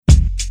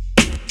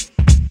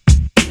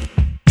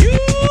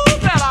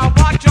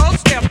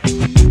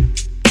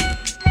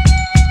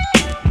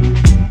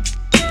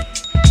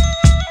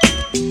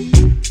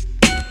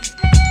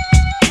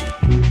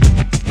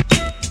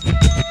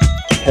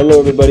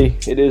everybody.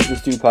 It is the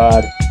Stew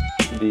Pod,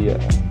 the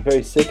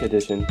very sick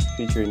edition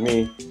featuring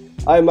me.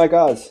 I'm Mike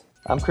Oz.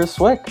 I'm Chris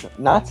Swick.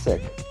 Not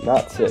sick.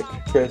 Not sick.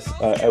 Chris,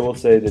 I will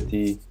say that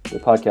the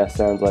podcast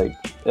sounds like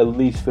at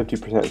least 50%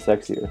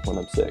 sexier when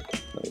I'm sick.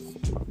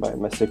 Like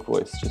my sick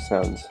voice just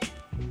sounds,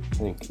 I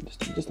think,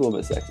 just a little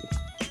bit sexy.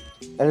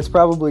 And it's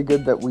probably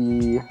good that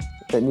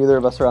neither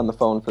of us are on the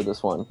phone for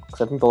this one, because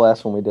I think the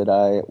last one we did,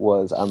 I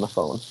was on the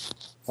phone.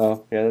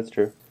 Oh, yeah, that's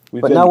true.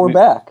 Now we're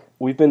back.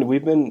 We've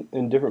been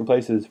in different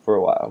places for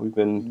a while. We've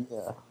been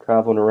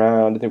traveling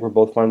around. I think we're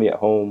both finally at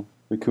home,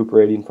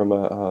 recuperating from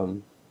a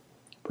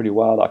pretty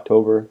wild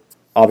October.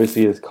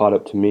 Obviously, it's caught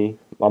up to me.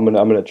 I'm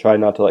gonna try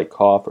not to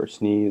cough or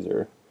sneeze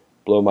or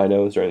blow my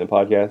nose during the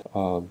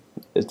podcast.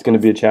 It's gonna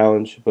be a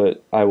challenge,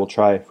 but I will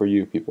try for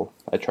you people.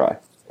 I try.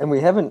 And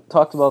we haven't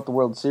talked about the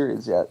World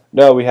Series yet.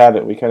 No, we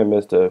haven't. We kind of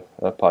missed a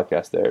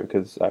podcast there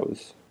because I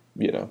was,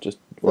 just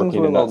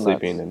working and not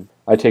sleeping, and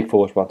I take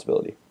full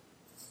responsibility.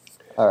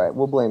 All right,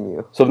 we'll blame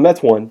you. So the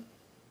Mets won.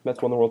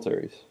 Mets won the World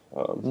Series.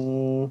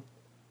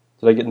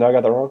 Did I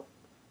got that wrong?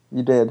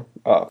 You did.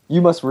 Oh. You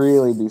must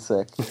really be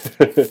sick.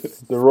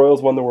 The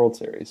Royals won the World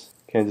Series.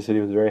 Kansas City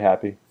was very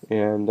happy,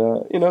 and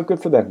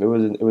good for them. It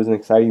was an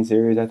exciting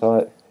series. I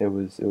thought it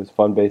was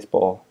fun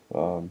baseball.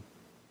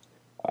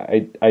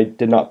 I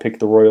did not pick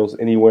the Royals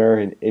anywhere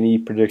in any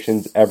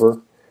predictions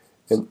ever,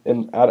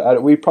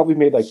 and we probably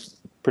made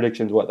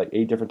predictions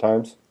 8 different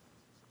times.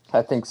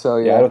 I think so.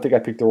 Yeah. I don't think I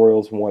picked the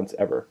Royals once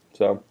ever.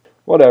 So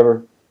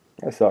whatever.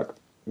 I suck.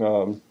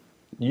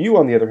 You,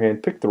 on the other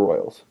hand, picked the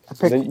Royals.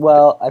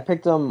 I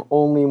picked them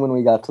only when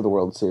we got to the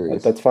World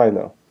Series. That's fine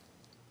though.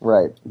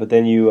 Right. But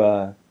then you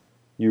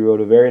wrote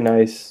a very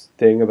nice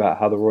thing about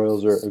how the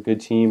Royals are a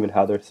good team and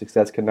how their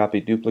success cannot be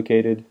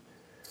duplicated.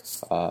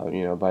 By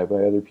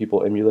other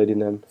people emulating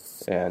them,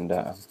 and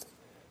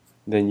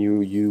then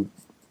you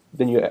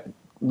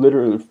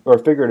literally or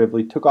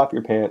figuratively took off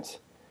your pants,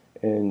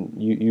 and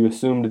you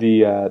assumed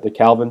the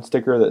Calvin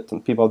sticker that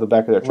some people have the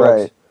back of their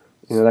trucks. Right.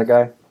 You know that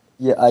guy?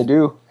 Yeah, I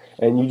do.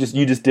 And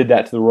you just did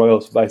that to the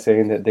Royals by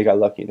saying that they got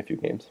lucky in a few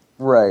games.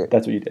 Right.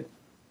 That's what you did.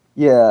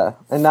 Yeah,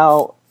 and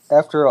now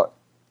after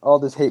all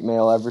this hate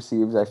mail I've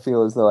received, I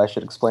feel as though I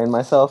should explain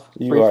myself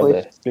briefly. You are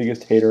the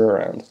biggest hater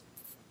around.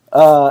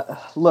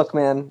 Look,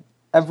 man,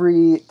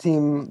 every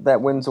team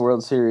that wins the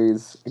World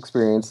Series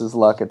experiences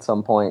luck at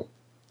some point.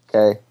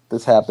 Okay,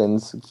 this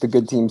happens. The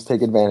good teams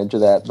take advantage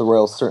of that. The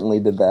Royals certainly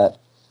did that.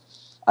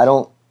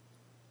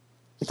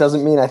 It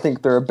doesn't mean I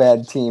think they're a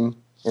bad team.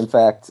 In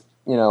fact,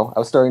 I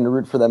was starting to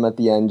root for them at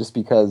the end just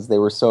because they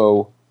were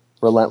so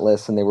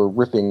relentless and they were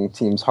ripping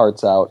teams'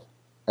 hearts out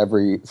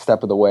every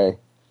step of the way.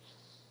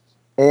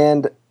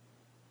 And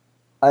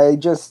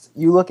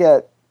you look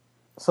at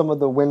some of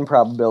the win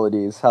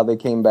probabilities, how they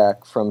came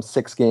back from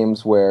 6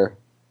 games where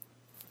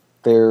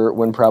their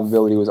win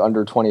probability was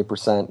under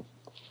 20%.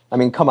 I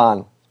mean, come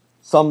on.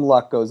 Some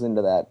luck goes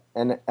into that.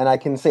 And I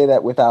can say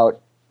that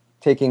without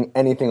taking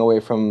anything away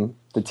from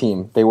the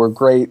team. They were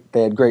great.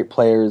 They had great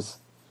players.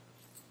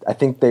 I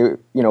think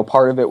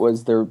part of it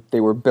was they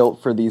were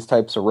built for these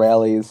types of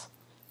rallies,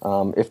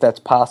 if that's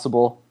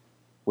possible,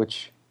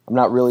 which I'm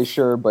not really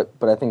sure, but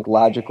I think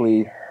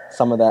logically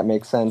some of that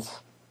makes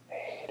sense.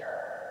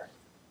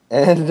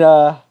 And,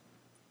 so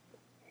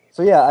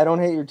yeah, I don't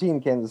hate your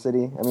team, Kansas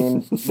City. I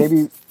mean,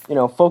 maybe,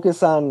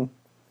 focus on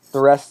the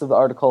rest of the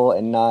article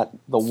and not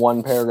the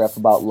one paragraph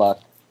about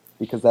luck,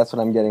 because that's what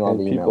I'm getting all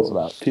the emails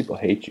about. People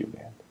hate you,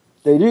 man.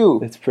 They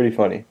do. It's pretty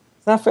funny.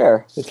 It's not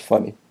fair. It's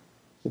funny.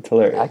 It's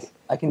hilarious.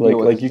 I can deal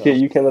with it.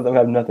 You can't let them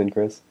have nothing,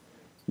 Chris.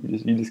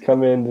 You just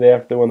come in the day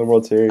after they won the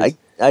World Series.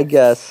 I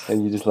guess.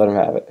 And you just let them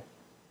have it.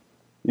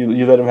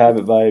 You let them have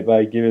it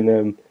by giving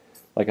them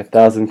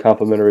 1,000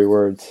 complimentary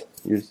words.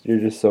 You're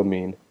just so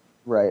mean.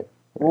 Right.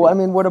 Well, I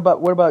mean, what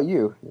about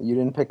you? You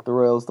didn't pick the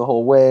Royals the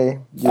whole way.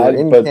 You were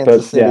in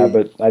Kansas City. Yeah,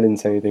 but I didn't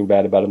say anything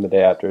bad about them the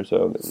day after,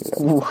 so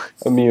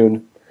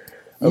immune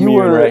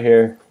right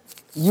here.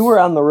 You were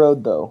on the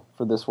road though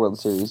for this World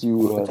Series.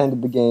 You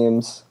attended the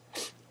games.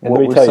 And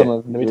let me tell you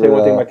one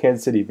thing about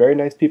Kansas City. Very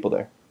nice people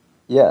there.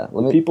 Yeah,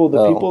 the people that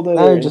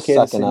are in Kansas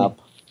City,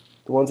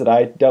 the ones that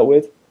I dealt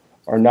with,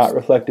 are not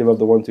reflective of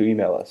the ones who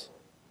email us.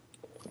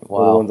 Wow.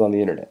 Or the ones on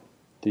the internet.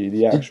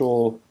 The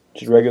actual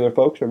just regular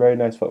folks are very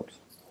nice folks.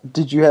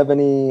 Did you have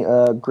any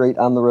great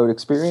on the road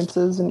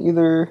experiences in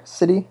either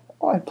city?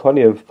 Oh, I had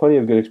plenty of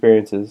good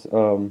experiences.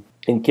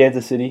 In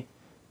Kansas City,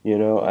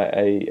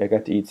 I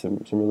got to eat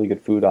some really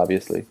good food.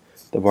 Obviously,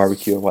 the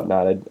barbecue and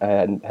whatnot. I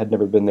had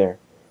never been there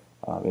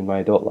in my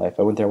adult life.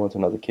 I went there once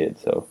when I was a kid,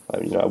 so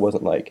I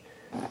wasn't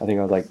I think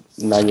I was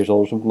 9 years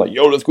old or something.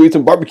 Yo, let's go eat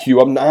some barbecue.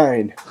 I'm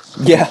 9.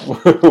 Yeah,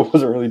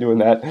 wasn't really doing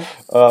that.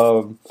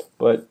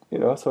 But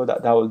so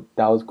that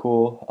was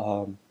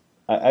cool.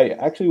 I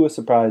actually was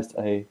surprised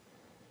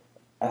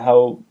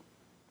how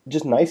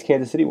just nice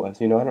Kansas City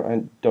was. I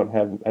don't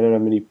have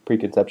many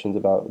preconceptions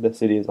about the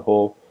city as a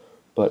whole,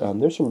 but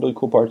there's some really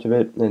cool parts of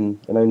it, and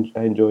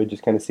I enjoyed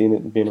just kind of seeing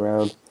it and being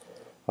around.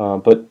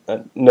 But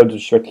no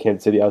disrespect to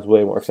Kansas City, I was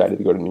way more excited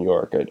to go to New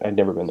York. I'd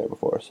never been there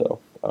before, so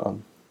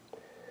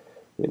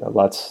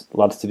lots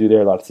to do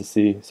there, lots to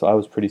see. So I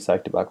was pretty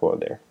psyched about going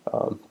there.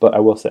 But I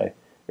will say,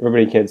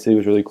 everybody in Kansas City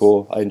was really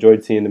cool. I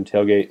enjoyed seeing them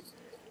tailgate.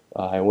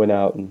 I went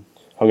out and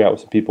hung out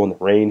with some people in the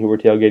rain who were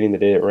tailgating the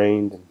day it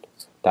rained, and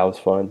that was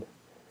fun.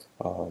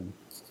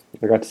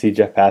 I got to see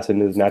Jeff Passan in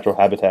his natural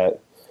habitat.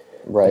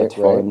 Right, That's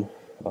fun.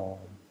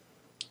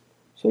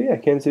 So yeah,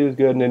 Kansas City was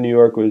good, and then New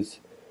York was,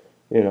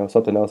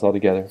 something else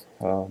altogether.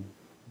 So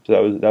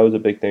that was a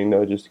big thing,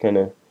 though, just kind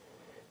of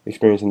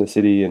experiencing the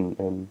city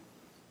and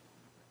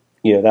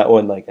that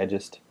one, like I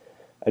just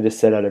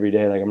set out every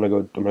day, like I'm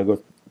gonna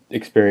go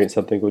experience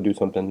something, go do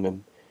something,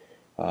 and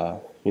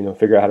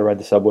figure out how to ride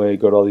the subway,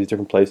 go to all these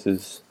different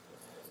places,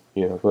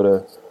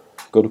 go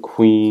to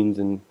Queens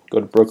and go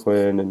to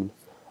Brooklyn, and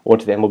I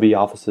went to the MLB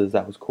offices.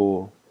 That was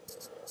cool.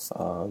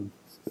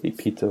 Ate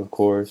pizza, of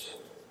course.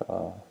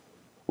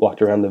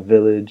 Walked around the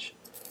village.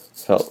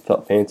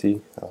 Felt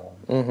fancy.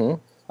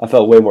 I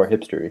felt way more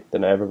hipstery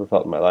than I've ever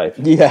felt in my life.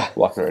 Yeah.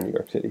 Walking around New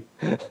York City.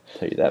 I'll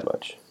tell you that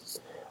much.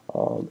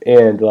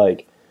 And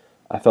like,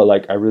 I felt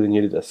like I really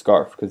needed a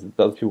scarf because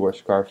other people wear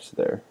scarves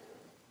there.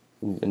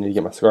 I need to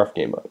get my scarf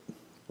game up.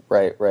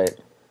 Right.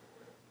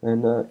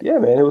 And yeah,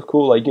 man, it was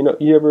cool. Like,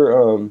 you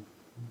ever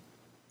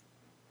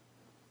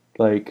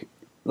like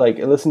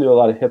listen to a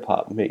lot of hip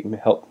hop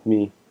help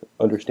me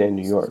understand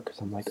New York, because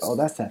I'm like, oh,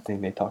 that's that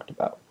thing they talked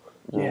about.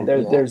 Yeah,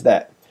 there's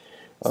that.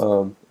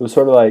 It was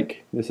sort of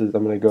like, I'm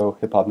gonna go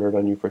hip hop nerd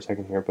on you for a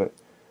second here, but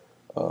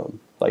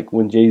like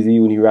when Jay-Z,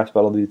 when he raps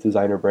about all these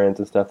designer brands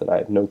and stuff that I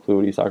have no clue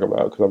what he's talking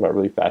about because I'm not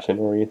really fashion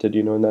oriented,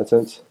 in that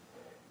sense.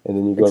 And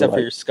then you go except for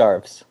your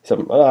scarves. I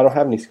don't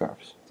have any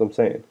scarves. That's what I'm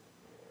saying.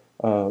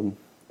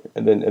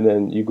 And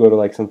then you go to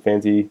like some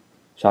fancy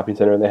shopping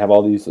center and they have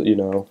all these,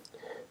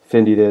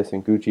 Fendi this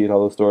and Gucci and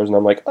all those stores, and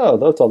I'm like, oh,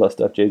 that's all that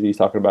stuff Jay-Z's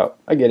talking about.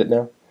 I get it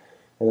now.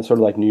 And it's sort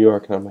of like New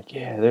York, and I'm like,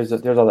 yeah, there's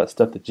all that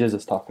stuff that Jizz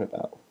is talking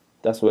about.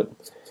 That's what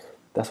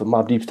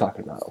Mobb Deep's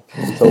talking about.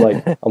 And so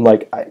like, I'm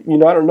like, I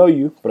don't know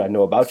you, but I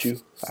know about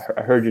you.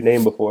 I heard your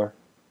name before.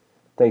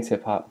 Thanks,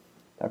 hip hop.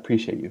 I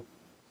appreciate you.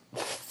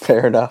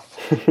 Fair enough.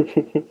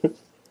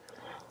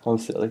 I'm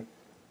silly.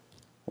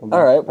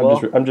 All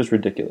right. I'm just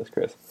ridiculous,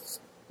 Chris.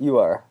 You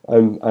are.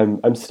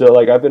 I'm still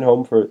like, I've been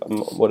home for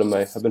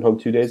I've been home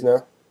 2 days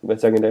now. My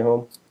second day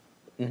home.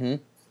 Mm-hmm.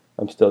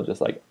 I'm still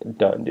just like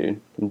done, dude.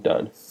 I'm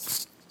done.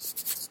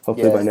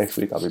 Hopefully by next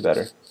week I'll be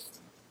better.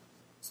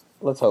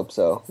 Let's hope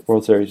so.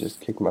 World Series just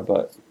kicked my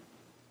butt.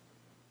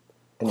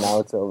 And now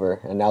it's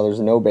over. And now there's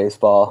no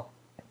baseball.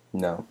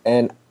 No.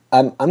 And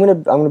I'm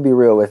gonna be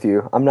real with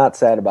you. I'm not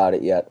sad about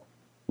it yet.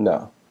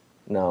 No.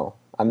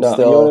 I'm still.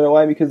 You want to know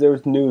why? Because there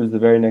was news the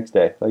very next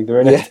day. Like the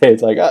very next day,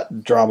 it's like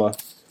drama.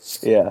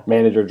 Yeah.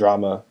 Manager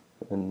drama,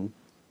 and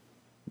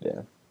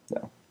yeah,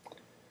 no.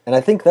 And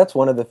I think that's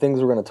one of the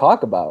things we're going to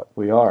talk about.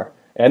 We are.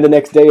 And the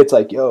next day, it's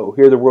like, yo,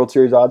 here are the World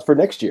Series odds for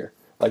next year.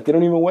 Like, they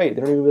don't even wait.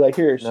 They don't even be like,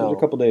 here's a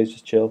couple days,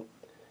 just chill.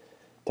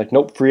 It's like,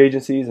 nope, free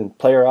agencies and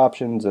player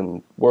options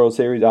and World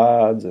Series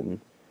odds.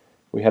 And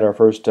we had our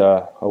first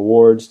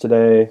awards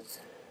today.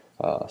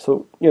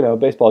 So,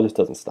 baseball just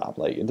doesn't stop.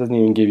 Like, it doesn't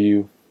even give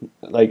you,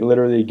 like,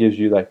 literally it gives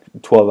you, like,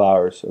 12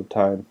 hours of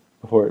time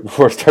before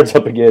it starts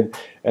up again.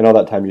 And all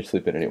that time you're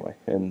sleeping anyway.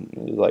 And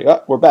it's like,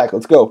 we're back.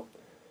 Let's go.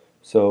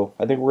 So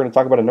I think we're going to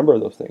talk about a number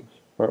of those things,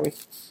 aren't we?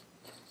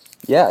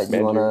 Yeah.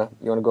 You wanna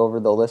go over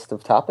the list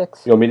of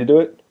topics? You want me to do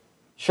it?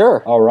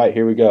 Sure. All right,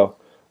 here we go.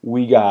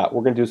 We're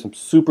going to do some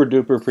super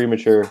duper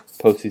premature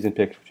postseason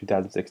picks for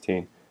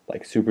 2016,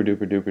 like super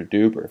duper duper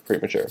duper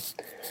premature.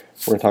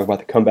 We're going to talk about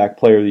the comeback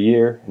player of the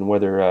year and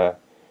whether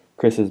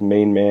Chris's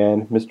main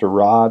man, Mr.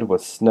 Rod,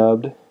 was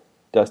snubbed,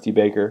 Dusty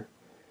Baker.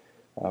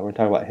 We're going to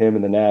talk about him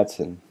and the Nats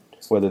and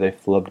whether they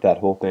flubbed that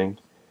whole thing,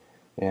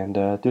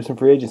 and do some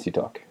free agency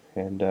talk.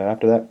 And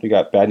after that, we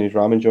got Bad News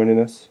Ramen joining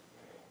us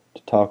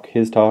to talk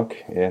his talk,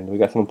 and we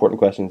got some important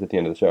questions at the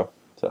end of the show.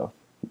 So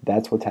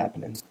that's what's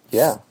happening.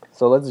 Yeah.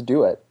 So let's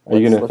do it. Are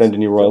you going to offend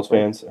any Royals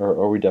fans, or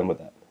are we done with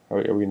that? Are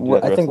we going to do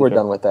that? I think we're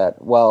done with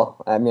that.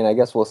 Well, I mean, I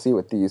guess we'll see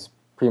with these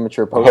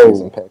premature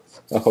postseason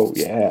picks. Oh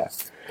yeah.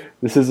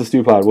 This is the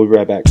Stew Pod. We'll be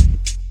right back.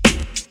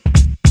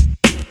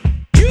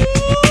 You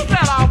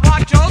better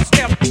watch your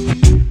step.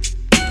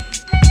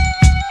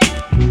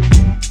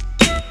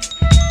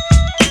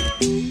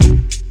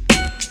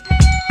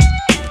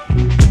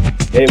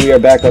 Hey, we are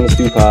back on the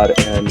Stew Pod,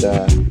 and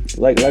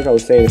like I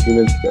was saying a few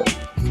minutes ago,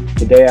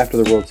 the day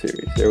after the World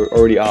Series, there were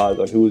already odds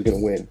on who was going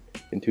to win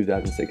in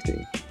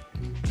 2016.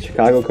 The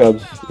Chicago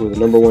Cubs were the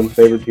number one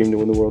favorite team to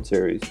win the World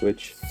Series,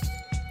 which,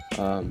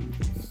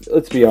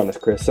 let's be honest,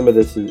 Chris, some of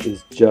this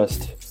is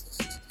just,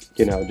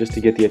 just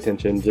to get the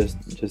attention, just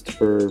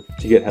to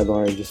get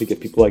headlines, just to get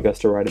people like us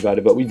to write about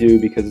it. But we do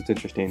because it's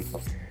interesting,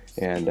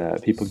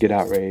 and people get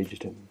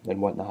outraged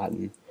and whatnot,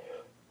 and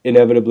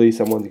inevitably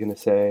someone's going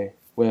to say,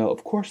 well,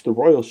 of course the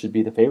Royals should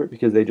be the favorite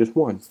because they just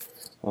won.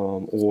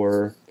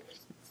 Or,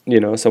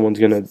 someone's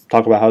going to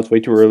talk about how it's way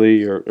too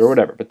early or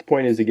whatever. But the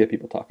point is to get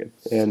people talking.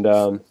 And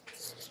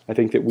I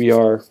think that we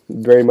are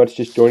very much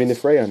just joining the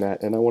fray on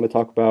that. And I want to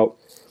talk about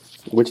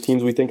which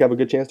teams we think have a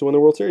good chance to win the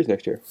World Series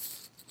next year.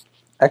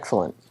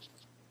 Excellent.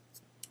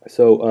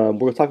 So we're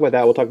gonna talk about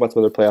that. We'll talk about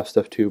some other playoff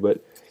stuff too,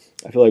 but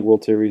I feel like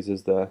World Series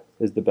is the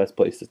best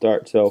place to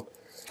start. So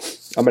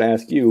I'm gonna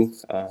ask you.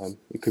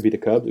 It could be the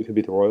Cubs, it could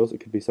be the Royals, it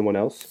could be someone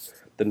else.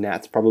 The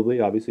Nats probably,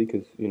 obviously,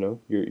 because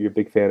you're a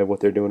big fan of what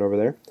they're doing over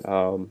there.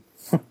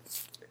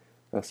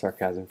 That's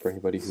sarcasm for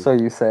anybody who So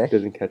you say?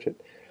 doesn't catch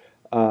it.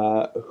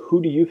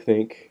 Who do you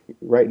think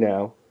right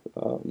now,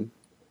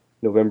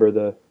 November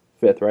the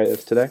 5th, right?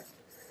 That's today.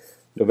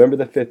 November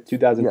the 5th, Yes.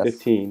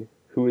 2015.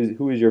 Who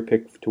is your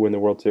pick to win the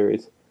World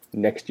Series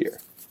next year?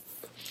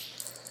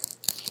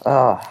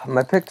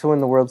 My pick to win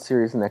the World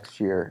Series next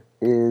year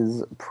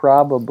is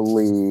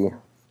probably.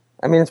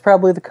 I mean, it's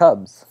probably the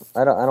Cubs.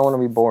 I don't want to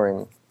be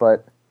boring,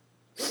 but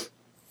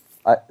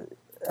I,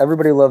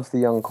 everybody loves the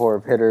young core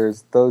of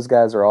hitters. Those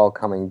guys are all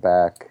coming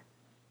back,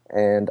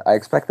 and I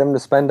expect them to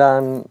spend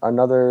on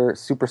another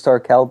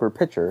superstar caliber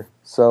pitcher.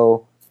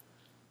 So,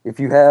 if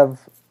you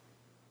have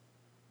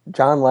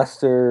John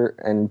Lester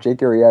and Jake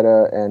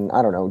Arrieta and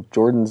I don't know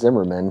Jordan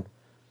Zimmerman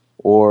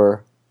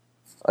or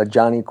a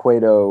Johnny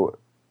Cueto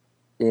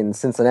in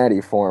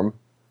Cincinnati form,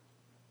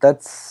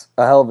 that's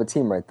a hell of a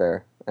team right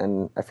there.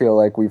 And I feel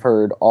like we've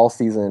heard all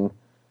season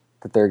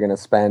that they're going to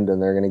spend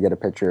and they're going to get a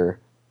pitcher.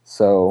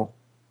 So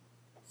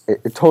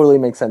it totally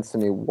makes sense to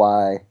me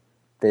why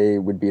they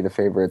would be the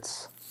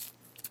favorites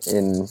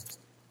in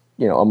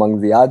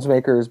among the odds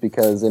makers,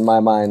 because in my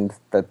mind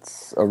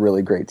that's a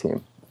really great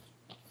team.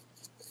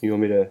 You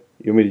want me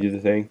to do the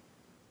thing?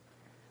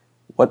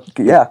 What?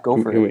 Yeah,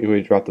 go for You it. want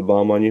me to drop the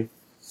bomb on you?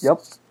 Yep.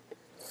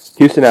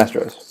 Houston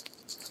Astros.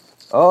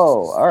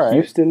 Oh, all right.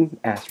 Houston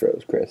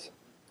Astros, Chris.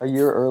 A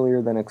year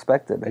earlier than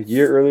expected. A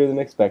year earlier than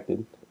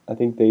expected. I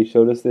think they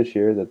showed us this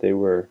year that they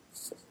were.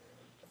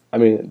 I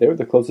mean, they were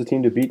the closest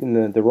team to beating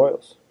the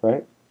Royals,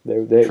 right? True.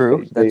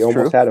 They That's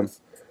almost true. had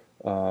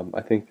them.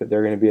 I think that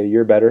they're going to be a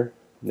year better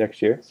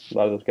next year. A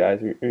lot of those guys,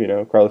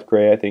 Carlos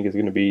Correa, I think is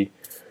going to be,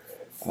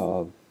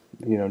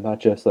 not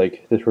just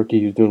like this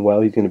rookie who's doing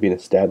well. He's going to be an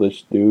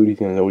established dude. He's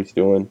going to know what he's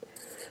doing.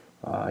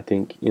 I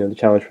think the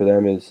challenge for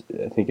them is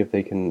I think if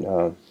they can,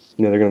 they're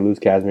going to lose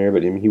Casimir,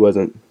 but I mean he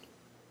wasn't,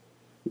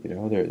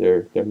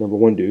 they're number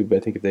one dude. But I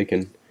think if they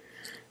can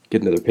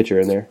get another pitcher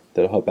in there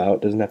that'll help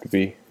out, doesn't have to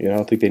be, I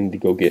don't think they need to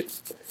go get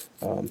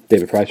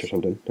David Price or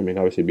something. I mean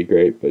obviously it'd be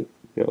great, but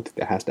I don't think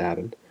that has to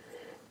happen.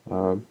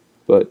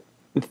 But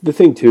the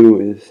thing too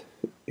is,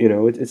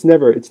 it's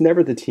never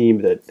the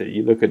team that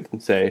you look at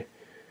and say,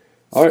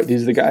 all right,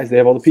 these are the guys. They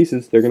have all the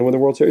pieces. They're going to win the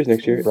World Series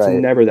next year. It's Right.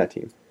 never that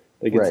team.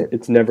 Like Right.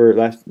 it's never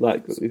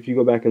like if you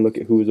go back and look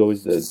at who was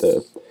always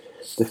the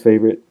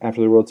favorite after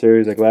the World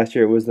Series. Like last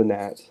year it was the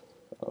Nats.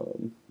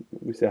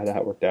 We see how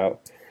that worked out.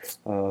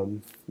 I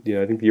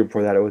think the year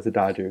before that it was the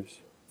Dodgers.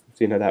 We've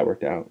seen how that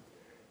worked out.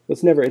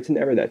 It's never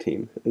that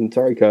team. And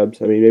sorry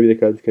Cubs. I mean maybe the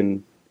Cubs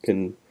can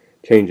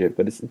change it,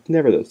 but it's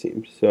never those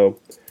teams. So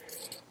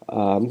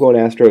I'm going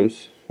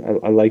Astros.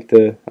 I like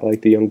the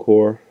young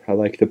core. I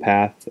like the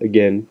path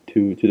again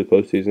to the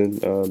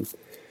postseason.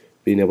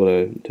 Being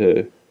able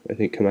to I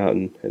think come out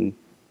and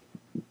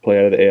play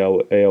out of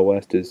the AL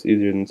West is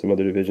easier than some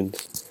other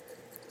divisions.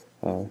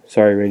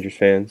 Sorry Rangers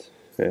fans,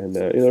 and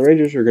the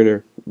Rangers are going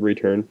to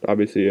return.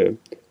 Obviously a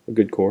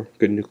good core,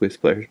 good nucleus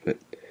players, but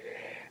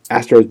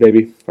Astros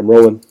baby, I'm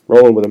rolling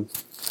with them.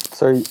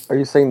 So are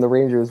you saying the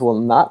Rangers will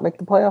not make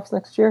the playoffs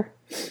next year?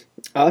 That's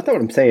not what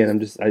I'm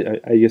saying.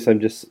 I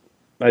guess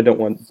I don't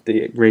want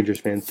the Rangers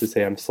fans to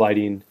say I'm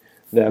sliding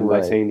them by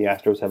Right. saying the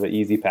Astros have an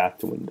easy path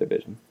to win the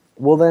division.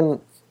 Well, then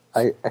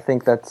I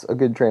think that's a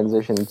good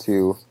transition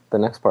to the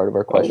next part of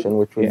our question,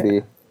 which would yeah.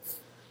 be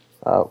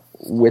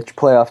which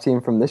playoff team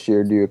from this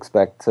year do you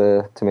expect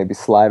to maybe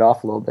slide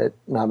off a little bit,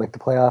 not make the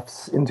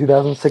playoffs in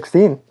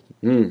 2016?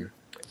 Am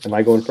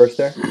I going first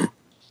there?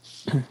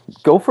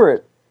 Go for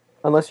it.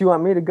 Unless you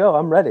want me to go,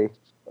 I'm ready.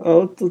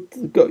 Oh, let's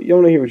go. You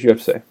want to hear what you have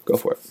to say? Go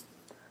for it.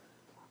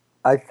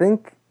 I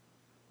think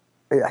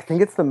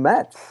it's the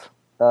Mets.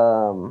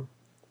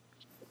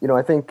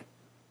 I think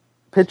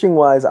pitching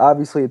wise,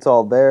 obviously it's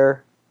all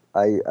there.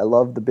 I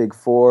love the big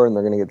four, and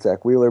they're going to get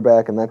Zach Wheeler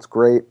back, and that's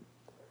great.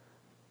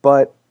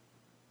 But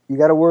you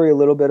got to worry a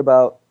little bit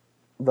about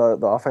the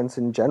offense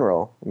in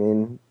general. I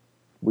mean,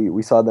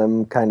 we saw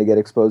them kind of get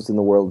exposed in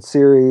the World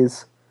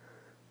Series.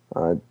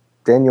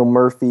 Daniel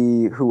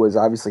Murphy, who was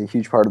obviously a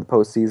huge part of the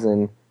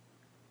postseason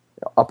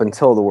up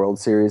until the World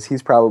Series,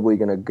 he's probably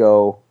going to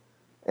go.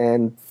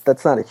 And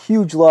that's not a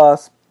huge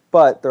loss,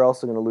 but they're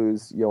also going to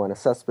lose Yoenis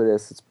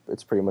Cespedes.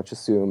 It's pretty much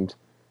assumed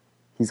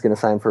he's going to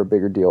sign for a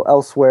bigger deal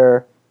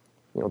elsewhere.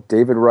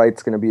 David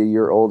Wright's going to be a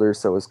year older,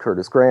 so is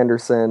Curtis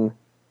Granderson.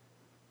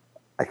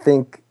 I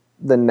think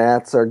the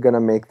Nats are going to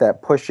make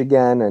that push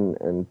again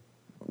and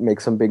make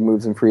some big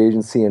moves in free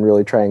agency and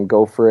really try and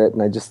go for it.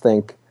 And I just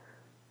think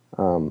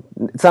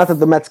it's not that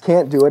the Mets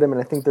can't do it. I mean,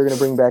 I think they're going to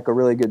bring back a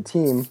really good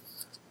team,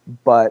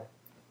 but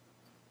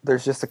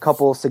there's just a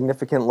couple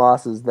significant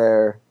losses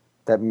there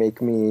that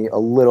make me a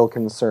little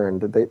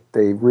concerned.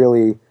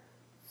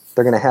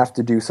 They're going to have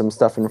to do some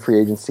stuff in free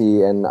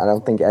agency, and I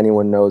don't think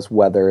anyone knows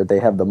whether they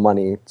have the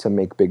money to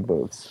make big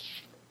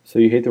moves. So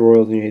you hate the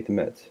Royals and you hate the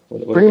Mets.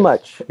 What Pretty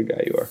much. What a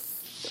guy you are.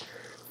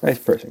 Nice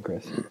person,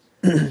 Chris.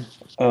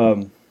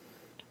 Um,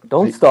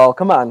 Don't stall.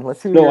 Come on.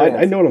 Let's hear no, your I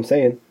answer. know what I'm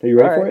saying. Are you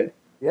All ready for right. it?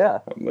 Yeah.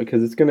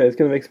 Because it's gonna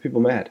make some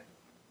people mad.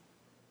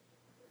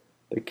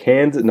 The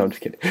Kansas. No, I'm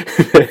just kidding.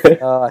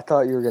 I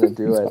thought you were going to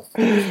do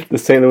it. The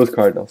St. Louis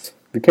Cardinals.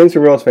 The Kansas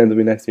City Royals fans will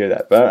be nice to hear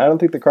that, but I don't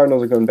think the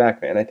Cardinals are going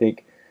back, man. I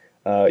think,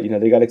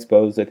 they got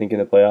exposed. I think in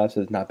the playoffs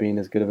as not being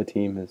as good of a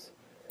team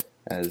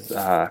as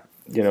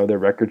their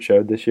record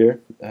showed this year.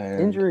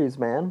 And, Injuries,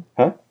 man.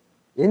 Huh?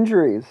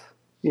 Injuries.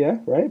 Yeah,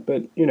 right.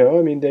 But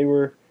I mean, they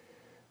were.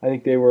 I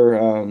think they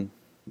were.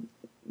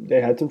 They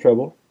had some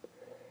trouble.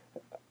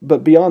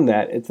 But beyond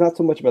that, it's not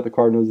so much about the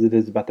Cardinals as it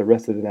is about the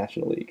rest of the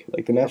National League.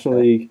 Like the National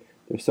Okay. League,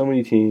 there's so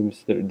many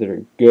teams that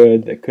are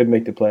good that could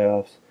make the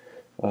playoffs.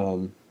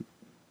 Um,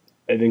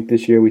 I think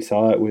this year we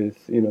saw it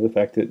with the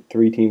fact that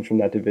 3 teams from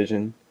that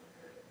division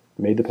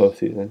made the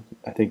postseason.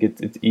 I think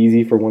it's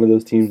easy for one of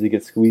those teams to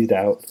get squeezed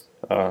out.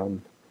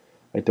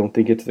 I don't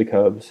think it's the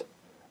Cubs.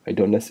 I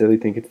don't necessarily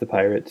think it's the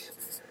Pirates.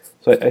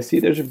 So I see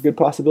there's a good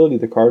possibility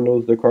the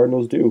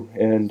Cardinals do.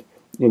 And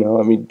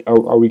I mean,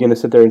 are we going to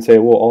sit there and say,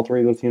 well, all 3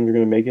 of those teams are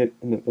going to make it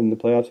in the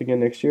playoffs again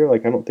next year?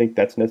 Like, I don't think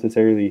that's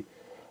necessarily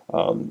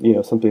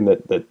something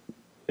that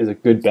is a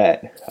good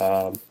bet.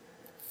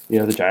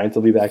 The Giants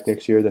will be back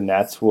next year. The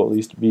Nats will at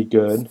least be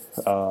good.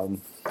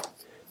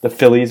 The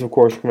Phillies, of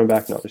course, are coming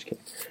back. No, just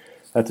kidding.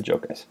 That's a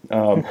joke, guys.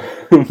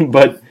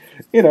 But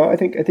I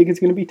think it's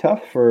going to be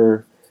tough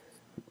for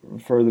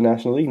the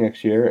National League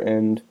next year,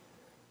 and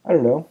I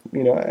don't know.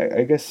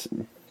 I guess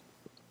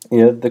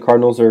the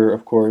Cardinals are,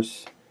 of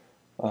course,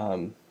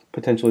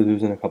 potentially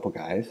losing a couple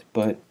guys,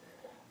 but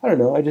I don't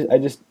know. I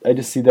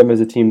just see them as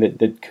a team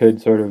that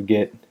could sort of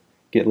get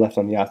left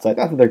on the outside.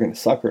 Not that they're going to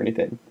suck or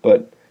anything,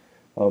 but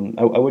I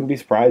wouldn't be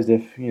surprised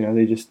if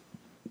they just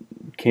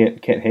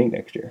can't hang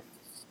next year.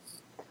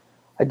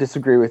 I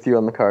disagree with you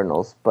on the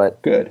Cardinals, but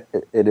Good.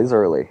 it is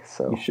early,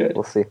 so You should.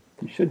 we'll see.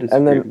 You should disagree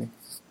And then, with me.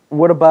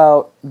 what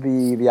about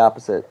the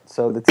opposite?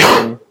 So the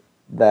team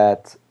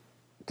that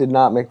did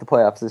not make the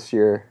playoffs this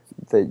year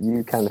that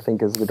you kind of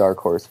think is the dark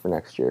horse for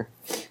next year?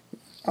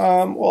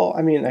 Well,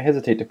 I mean, I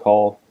hesitate to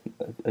call,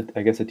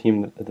 I guess, a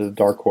team the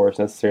dark horse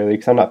necessarily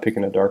because I'm not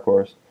picking a dark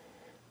horse.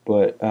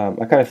 But I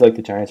kind of feel like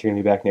the Giants are going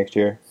to be back next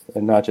year,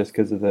 and not just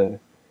because of the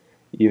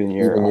even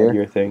year, odd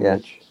year thing, yeah.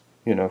 which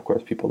of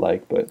course, people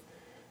like. But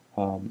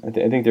I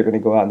think they're going to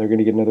go out and they're going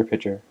to get another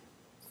pitcher,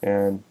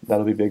 and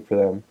that'll be big for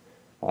them.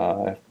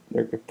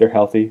 If they're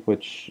healthy,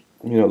 which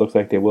it looks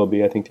like they will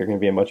be, I think they're going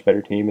to be a much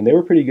better team, and they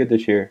were pretty good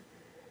this year,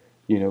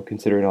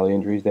 considering all the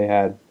injuries they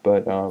had.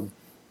 But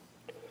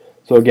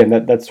so again,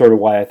 that's sort of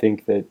why I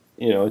think that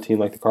a team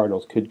like the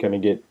Cardinals could kind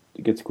of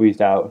get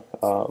squeezed out.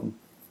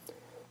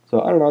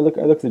 So I don't know. I look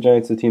at the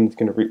Giants as a team that's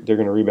they're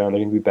going to rebound.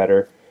 They're going to be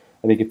better.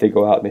 I think if they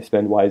go out and they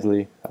spend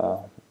wisely, a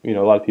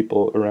lot of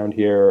people around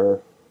here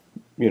are,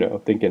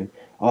 thinking,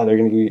 oh, they're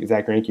going to get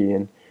Zach Greinke,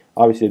 and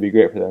obviously it'd be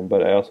great for them.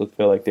 But I also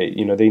feel like they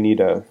need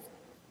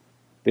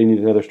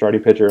another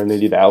starting pitcher and they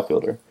need an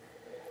outfielder.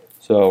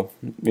 So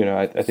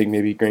I think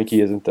maybe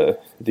Greinke isn't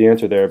the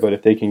answer there. But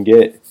if they can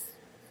get,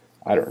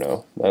 I don't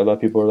know, a lot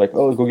of people are like,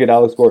 oh, let's go get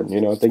Alex Gordon.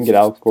 If they can get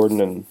Alex Gordon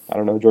and I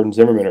don't know Jordan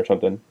Zimmerman or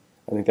something.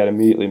 I think that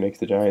immediately makes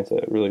the Giants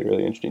a really,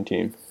 really interesting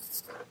team.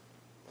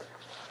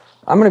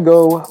 I'm going to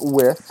go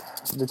with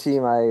the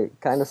team I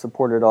kind of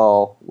supported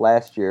all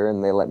last year,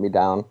 and they let me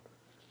down.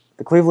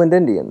 The Cleveland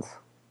Indians.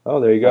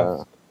 Oh, there you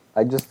go.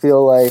 I just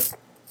feel like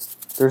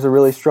there's a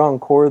really strong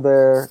core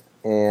there,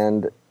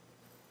 and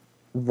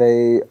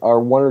they are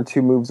 1 or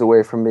 2 moves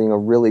away from being a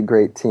really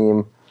great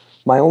team.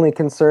 My only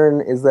concern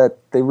is that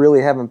they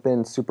really haven't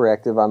been super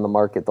active on the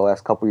market the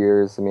last couple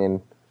years. I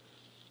mean,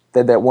 they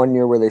had that 1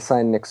 year where they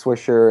signed Nick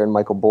Swisher and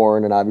Michael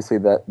Bourne, and obviously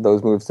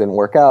those moves didn't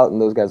work out, and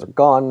those guys are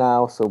gone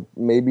now, so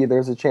maybe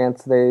there's a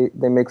chance they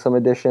make some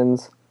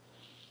additions.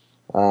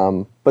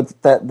 But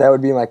that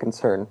would be my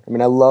concern. I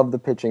mean, I love the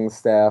pitching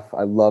staff.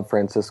 I love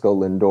Francisco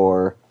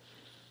Lindor.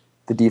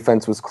 The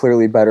defense was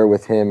clearly better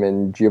with him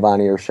and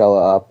Giovanni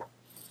Urshela up.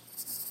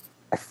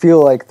 I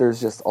feel like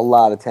there's just a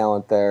lot of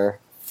talent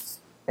there,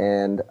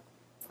 and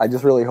I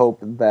just really hope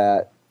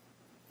that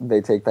they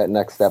take that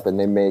next step and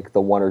they make the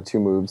 1 or 2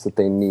 moves that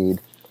they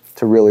need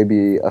to really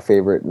be a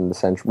favorite in the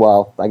Central.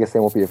 Well, I guess they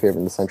won't be a favorite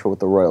in the Central with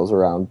the Royals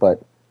around,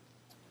 but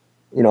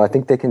I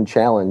think they can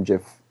challenge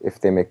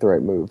if they make the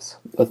right moves.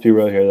 Let's be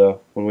real here,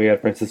 though. When we had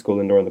Francisco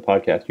Lindor on the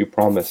podcast, you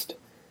promised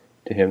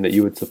to him that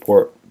you would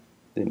support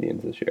the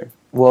Indians this year.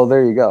 Well,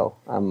 there you go.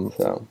 I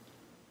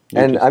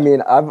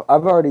mean, I've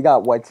already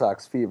got White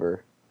Sox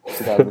fever,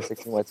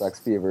 2016 White Sox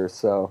fever.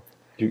 So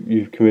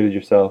you've committed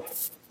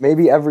yourself.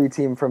 Maybe every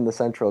team from the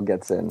Central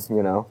gets in.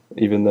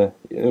 Even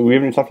we haven't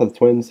even talked about the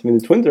Twins. I mean,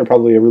 the Twins are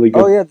probably a really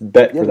good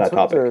bet for that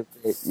topic.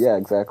 Yeah,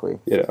 exactly.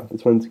 The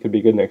Twins could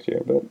be good next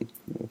year, but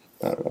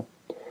I don't know.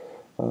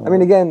 I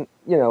mean, again,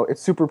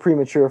 it's super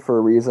premature for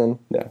a reason.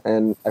 Yeah.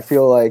 And I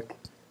feel like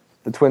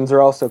the Twins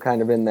are also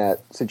kind of in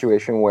that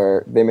situation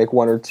where they make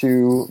 1 or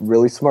 2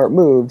 really smart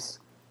moves.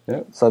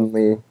 Yeah.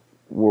 Suddenly,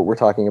 we're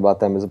talking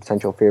about them as a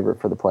potential favorite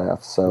for the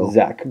playoffs. So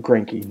Zach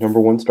Greinke, number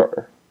 1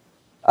 starter.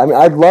 I mean,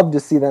 I'd love to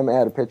see them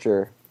add a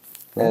pitcher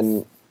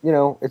And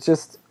it's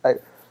just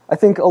I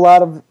think a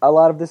lot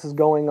of this is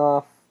going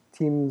off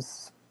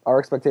our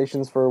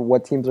expectations for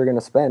what teams are going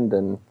to spend,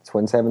 and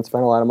Twins haven't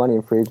spent a lot of money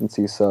in free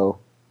agency, so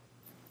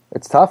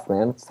it's tough,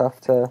 man. It's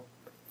tough to.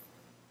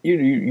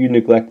 You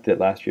neglected it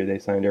last year. They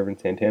signed Irvin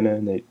Santana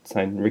and they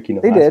signed Ricky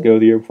They did. Nolasco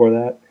the year before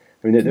that.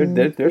 I mean,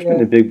 they're Yeah.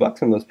 spending big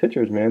bucks on those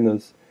pitchers, man.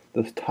 Those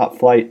top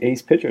flight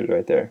ace pitchers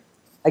right there.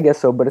 I guess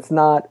so, but it's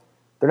not.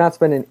 They're not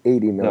spending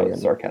 $80 No, million.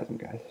 it's sarcasm,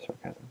 guys.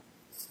 Sarcasm.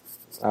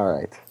 All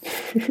right.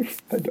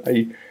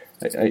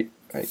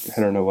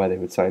 I don't know why they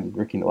would sign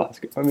Ricky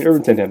Nolasco. I mean,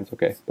 Irvin Santana's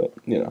okay, but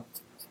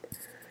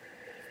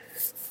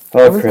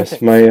Oh, Chris,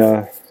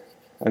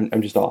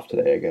 I'm just off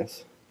today, I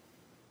guess.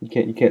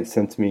 You can't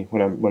sense me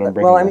when I'm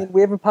bringing. Well, I mean,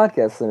 we have a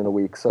podcast in a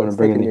week, so when it's I'm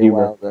bringing taking the me a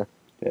humor. while to.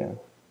 Yeah.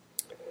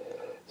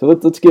 So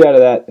let's get out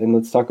of that and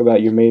let's talk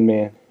about your main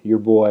man, your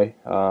boy,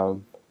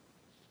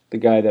 the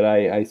guy that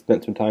I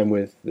spent some time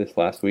with this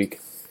last week.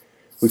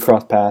 We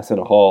crossed paths in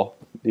a hall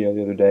the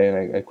other day,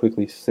 and I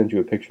quickly sent you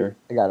a picture.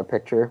 I got a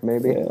picture,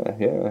 maybe.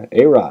 Yeah.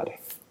 A-Rod.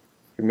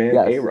 Your man,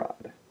 Yes.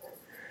 A-Rod.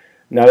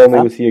 Not only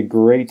was he a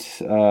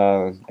great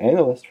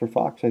analyst for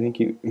Fox, I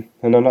think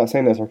and I'm not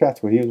saying that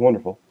sarcastically, he was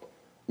wonderful.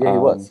 Yeah, he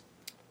was.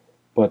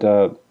 But,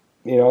 on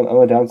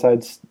the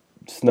downside,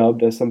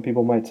 snubbed, as some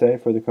people might say,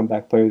 for the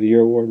Comeback Player of the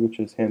Year award, which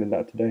is handed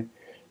out today.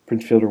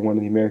 Prince Fielder won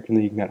in the American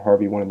League, Matt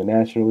Harvey won in the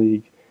National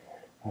League.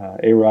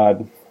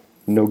 A-Rod,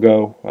 no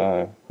go.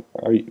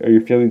 Are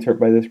your feelings hurt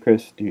by this,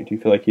 Chris? Do you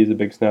feel like he's a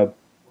big snub?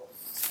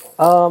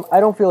 I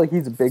don't feel like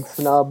he's a big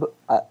snub.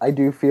 I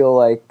do feel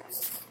like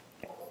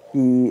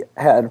he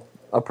had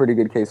a pretty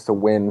good case to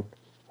win.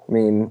 I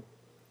mean,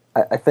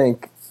 I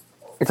think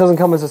it doesn't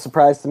come as a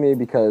surprise to me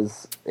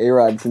because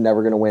A-Rod's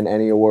never going to win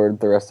any award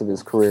the rest of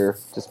his career,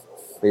 just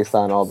based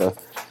on all the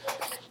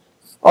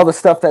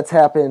stuff that's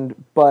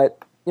happened. But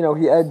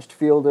he edged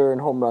Fielder in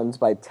home runs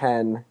by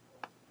 10,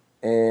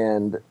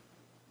 and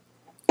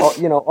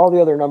all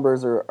the other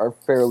numbers are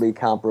fairly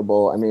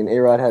comparable. I mean,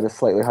 A-Rod had a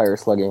slightly higher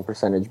slugging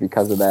percentage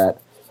because of that.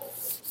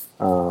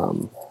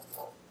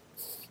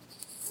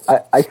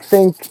 I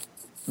think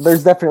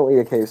there's definitely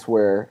a case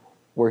where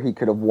he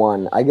could have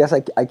won. I guess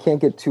I can't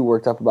get too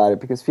worked up about it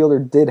because Fielder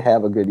did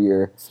have a good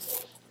year,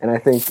 and I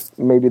think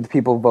maybe the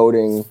people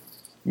voting,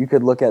 you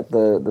could look at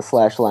the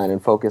slash line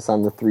and focus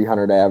on the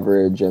 300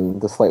 average and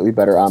the slightly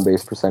better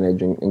on-base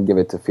percentage and give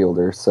it to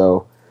Fielder.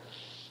 So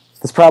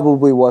this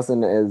probably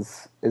wasn't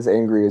as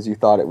angry as you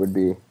thought it would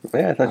be.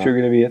 Yeah, I thought you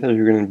were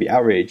gonna be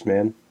outraged,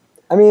 man.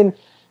 I mean,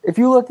 if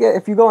you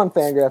go on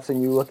Fangraphs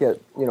and you look at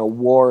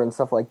WAR and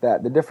stuff like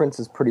that, the difference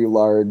is pretty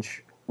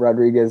large.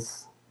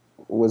 Rodriguez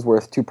was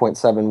worth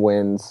 2.7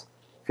 wins.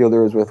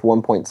 Fielder was worth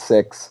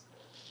 1.6.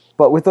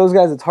 But with those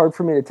guys, it's hard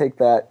for me to take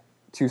that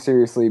too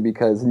seriously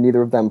because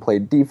neither of them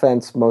played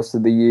defense most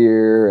of the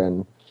year,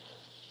 and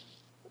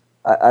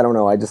I don't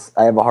know.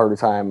 I have a harder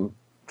time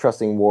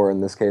trusting WAR in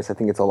this case. I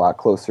think it's a lot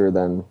closer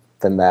than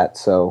that.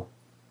 So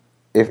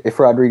if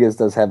Rodriguez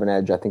does have an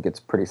edge, I think it's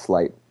pretty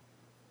slight.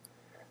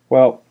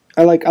 Well,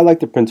 I like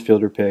the Prince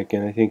Fielder pick,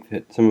 and I think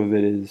that some of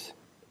it is.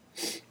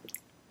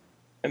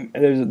 And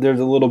there's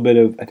a little bit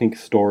of, I think,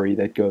 story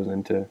that goes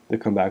into the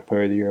Comeback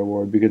Player of the Year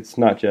award because it's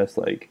not just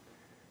like,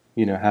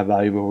 how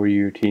valuable were you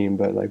your team,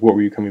 but like what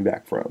were you coming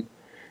back from?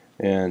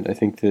 And I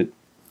think that,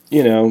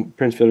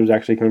 Prince Fielder's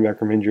actually coming back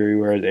from injury,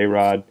 whereas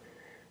A-Rod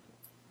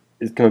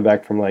is coming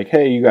back from like,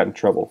 hey, you got in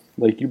trouble,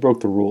 like you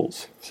broke the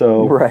rules.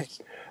 So right.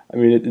 I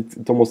mean,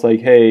 it's almost like,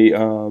 hey,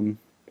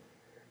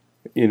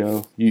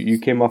 you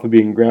came off of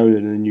being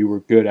grounded and then you were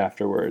good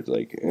afterwards.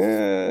 Like,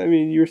 I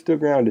mean, you were still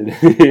grounded.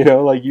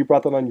 Like you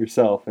brought that on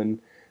yourself. And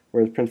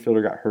whereas Prince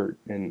Fielder got hurt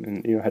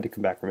and had to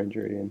come back from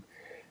injury. And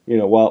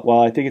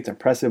while I think it's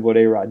impressive what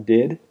A-Rod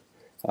did,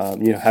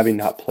 having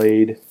not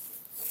played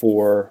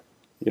for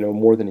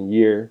more than a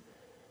year,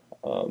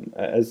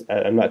 as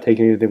I'm not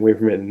taking anything away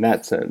from it in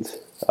that sense.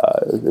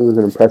 It was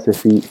an impressive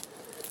feat,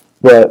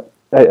 but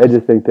I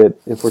just think that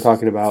if we're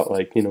talking about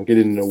like getting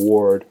an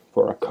award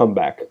for a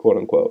comeback, quote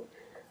unquote.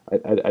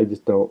 I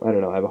just don't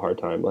know. I have a hard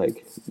time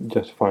like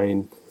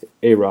justifying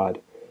A-Rod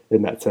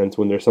in that sense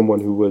when there's someone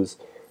who was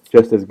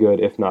just as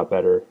good, if not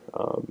better,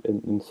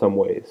 in some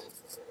ways.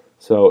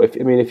 So if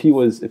he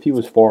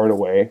was far and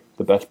away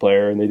the best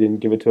player and they didn't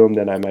give it to him,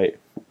 then I might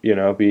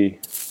be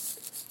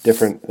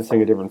different,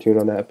 sing a different tune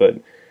on that. But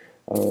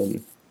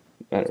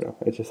I don't know.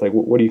 It's just like,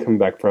 what are you coming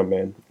back from,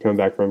 man? Coming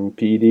back from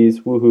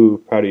PEDs?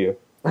 Woohoo! Proud of you.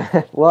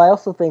 Well, I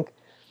also think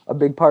a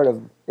big part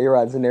of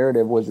A-Rod's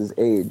narrative was his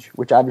age,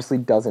 which obviously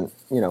doesn't,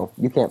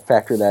 you can't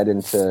factor that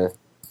into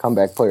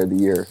Comeback Player of the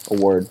Year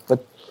award.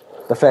 But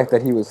the fact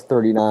that he was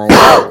 39,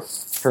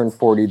 turned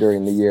 40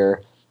 during the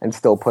year, and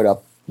still put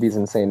up these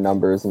insane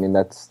numbers, I mean,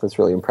 that's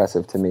really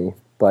impressive to me.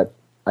 But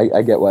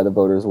I get why the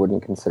voters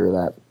wouldn't consider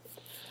that.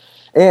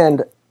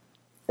 And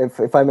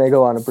if I may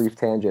go on a brief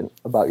tangent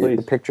about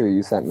the picture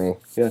you sent me.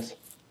 Yes.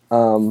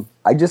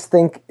 I just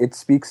think it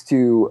speaks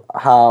to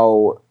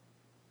how,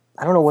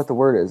 I don't know what the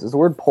word is. Is the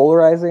word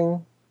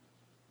polarizing?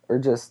 Or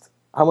just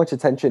how much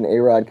attention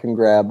A-Rod can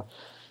grab?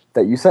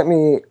 That you sent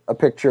me a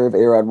picture of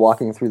A-Rod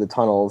walking through the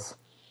tunnels,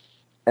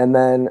 And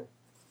then,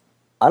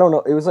 I don't know,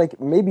 it was like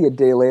maybe a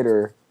day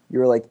later, you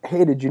were like,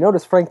 hey, did you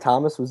notice Frank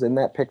Thomas was in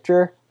that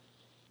picture?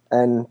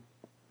 And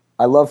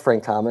I love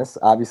Frank Thomas.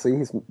 Obviously,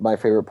 he's my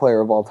favorite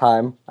player of all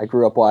time. I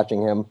grew up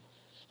watching him.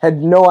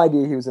 Had no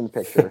idea he was in the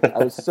picture.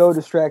 I was so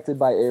distracted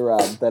by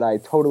A-Rod that I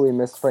totally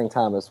missed Frank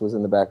Thomas was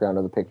in the background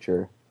of the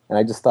picture. And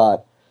I just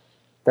thought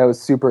that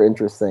was super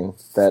interesting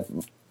that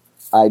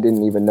I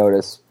didn't even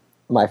notice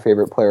my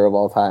favorite player of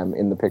all time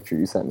in the picture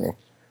you sent me.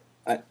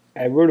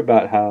 I wrote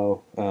about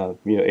how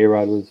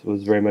A-Rod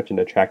was very much an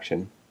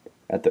attraction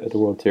at the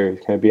World Series,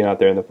 kind of being out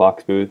there in the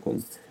Fox booth,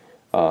 and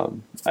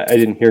I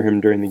didn't hear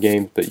him during the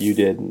games, but you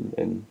did,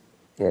 and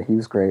yeah, he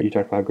was great. You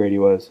talked about how great he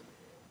was.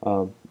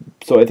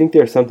 So I think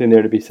there's something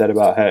there to be said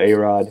about how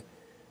A-Rod,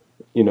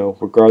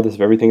 regardless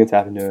of everything that's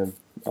happened to him,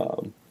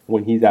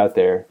 when he's out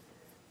there,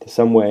 to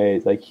some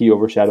way, like, he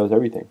overshadows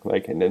everything,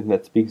 like, and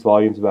that speaks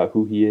volumes about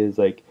who he is,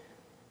 like.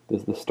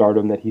 The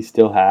stardom that he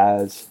still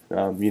has.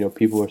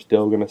 People are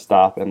still going to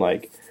stop and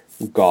like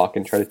gawk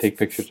and try to take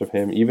pictures of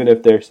him, even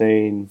if they're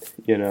saying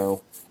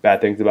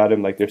bad things about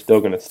him. Like, they're still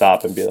going to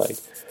stop and be like,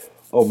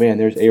 "Oh man,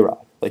 there's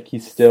A-Rod." Like,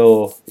 he's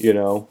still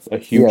a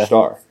huge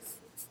star.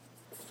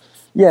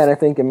 Yeah, and I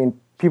think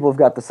people have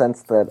got the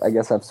sense that I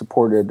guess I've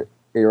supported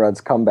A-Rod's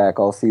comeback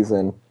all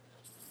season,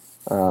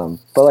 but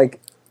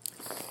like,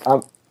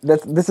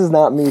 this is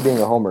not me being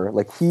a homer.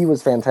 Like, he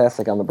was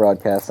fantastic on the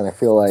broadcast, and I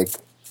feel like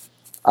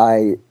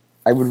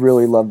I would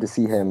really love to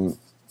see him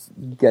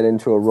get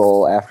into a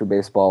role after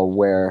baseball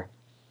where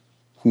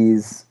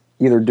he's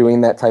either doing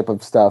that type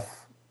of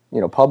stuff,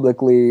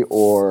 publicly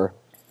or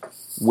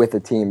with a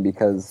team,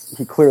 because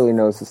he clearly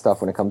knows his stuff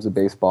when it comes to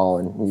baseball,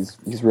 and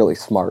he's really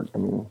smart.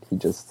 He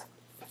just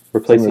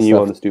replacing you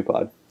on the Stew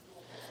Pod.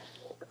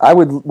 I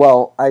would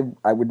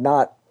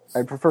not.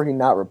 I'd prefer he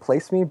not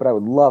replace me, but I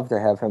would love to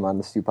have him on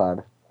the Stew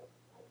Pod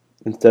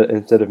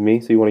instead of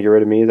me. So you want to get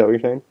rid of me? Is that what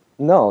you're saying?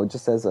 No,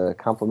 just as a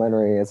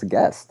complimentary, as a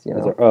guest.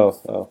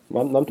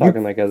 I'm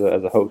talking like as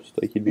a host.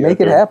 Like, he'd be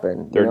make it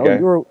happen. Third guy.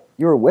 You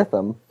were with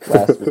him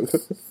last week.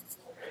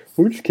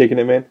 We were just kicking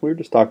it, man. We were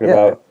just talking Yeah,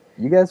 about.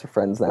 You guys are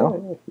friends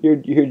now. You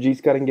hear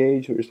G's got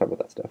engaged. We were just talking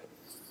about that stuff.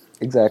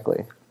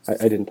 Exactly.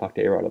 I didn't talk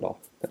to A-Rod at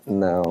all.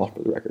 No. Just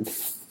for the record.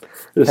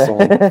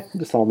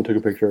 Just saw him and took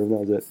a picture of him. That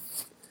was it.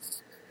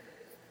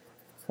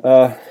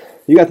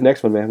 You got the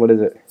next one, man. What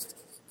is it?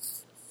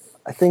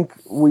 I think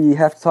we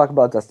have to talk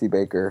about Dusty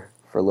Baker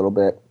for a little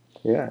bit.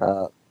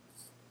 Yeah.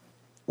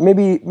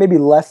 Maybe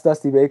less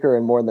Dusty Baker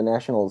and more the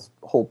Nationals'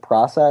 whole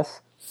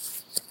process.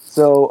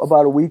 So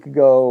about a week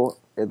ago,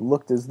 it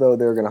looked as though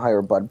they were going to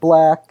hire Bud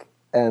Black,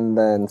 and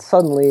then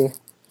suddenly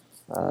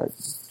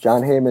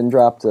John Heyman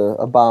dropped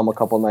a bomb a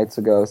couple nights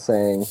ago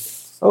saying,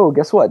 oh,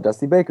 guess what?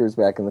 Dusty Baker's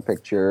back in the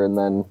picture. And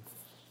then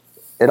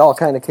it all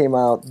kind of came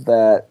out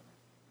that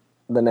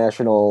the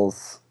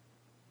Nationals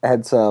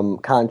had some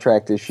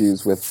contract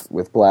issues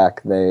with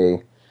Black.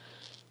 They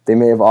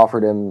may have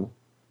offered him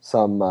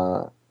some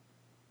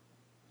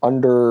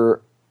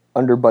under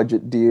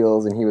budget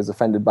deals, and he was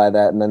offended by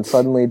that. And then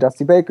suddenly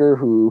Dusty Baker,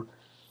 who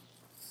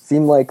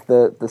seemed like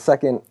the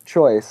second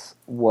choice,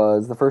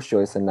 was the first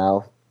choice, and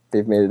now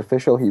they've made it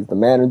official. He's the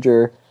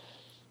manager.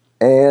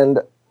 And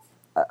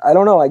I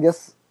don't know, I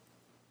guess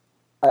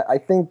I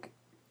think,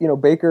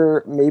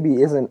 Baker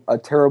maybe isn't a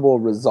terrible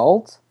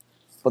result,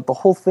 but the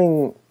whole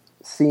thing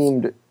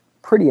seemed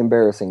pretty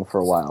embarrassing for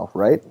a while,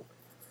 right?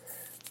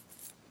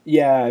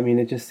 Yeah,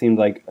 it just seemed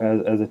like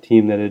as a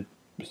team that had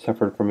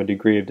suffered from a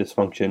degree of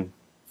dysfunction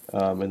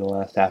in the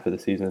last half of the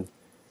season,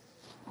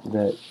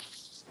 that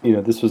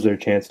this was their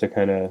chance to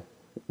kind of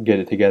get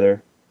it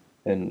together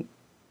and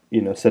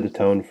set a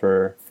tone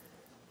for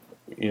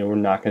we're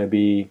not going to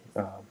be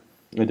a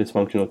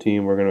dysfunctional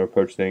team. We're going to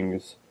approach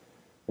things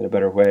in a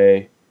better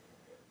way.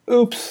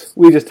 Oops,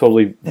 we just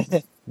totally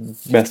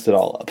messed it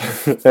all up.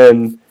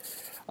 And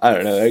I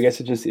don't know. I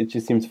guess it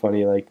just seems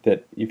funny, like,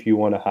 that if you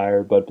want to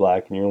hire Bud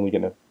Black and you're only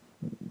going to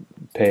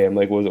pay him,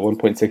 like, what was it,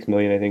 $1.6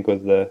 million? I think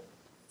was the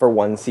for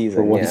one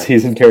season.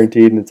 Season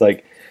guaranteed, and it's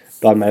like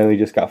Don Mattingly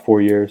just got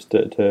 4 years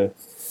to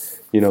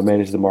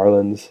manage the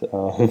Marlins.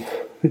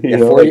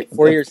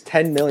 4 years,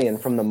 $10 million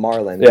from the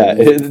Marlins. Yeah,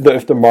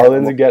 if the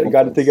Marlins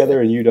got it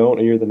together and you don't,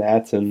 or you're the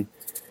Nats, and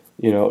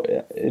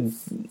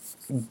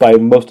by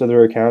most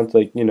other accounts,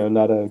 like,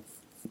 not a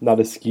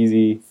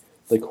skeezy,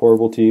 like,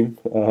 horrible team.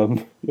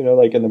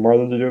 Like, and the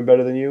Marlins are doing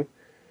better than you.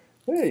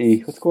 Hey,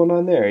 what's going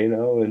on there?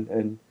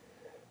 And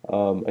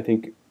I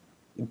think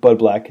Bud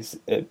Black is,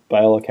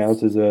 by all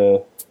accounts, is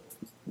a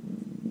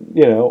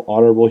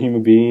honorable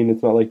human being.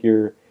 It's not like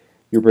you're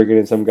bringing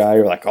in some guy.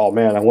 You're like, oh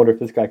man, I wonder if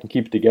this guy can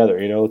keep it together.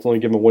 Let's only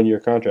give him a 1 year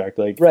contract.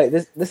 Like, right.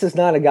 This is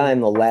not a guy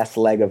in the last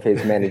leg of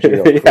his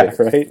managerial yeah,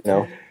 career. right.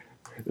 No.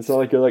 It's not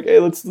like you're like, hey,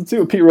 let's see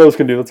what Pete Rose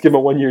can do. Let's give him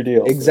a 1 year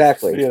deal.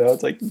 Exactly.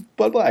 It's like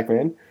Bud Black,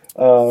 man.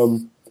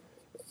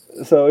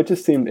 So it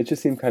just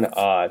seemed kind of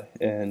odd,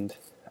 and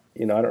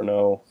I don't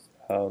know.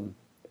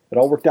 It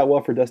all worked out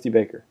well for Dusty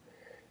Baker,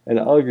 and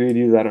I'll agree with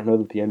you that I don't know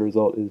that the end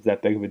result is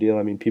that big of a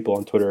deal. People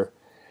on Twitter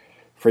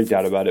freaked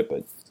out about it,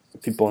 but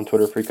people on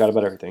Twitter freak out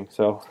about everything,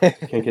 so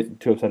can't get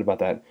too upset about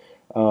that.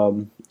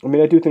 I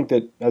mean, I do think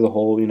that as a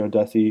whole,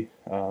 Dusty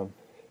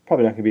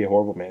probably not going to be a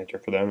horrible manager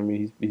for them. I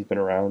mean, he's been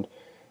around.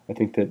 I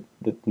think that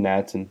the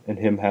Nats and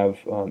him have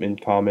in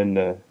common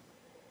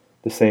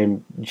the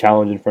same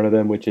challenge in front of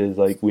them, which is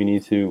like we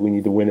need to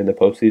win in the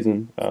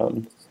postseason.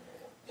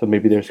 So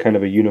maybe there's kind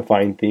of a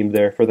unifying theme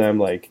there for them.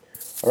 Like,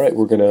 all right,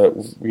 we're gonna,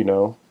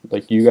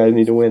 like you guys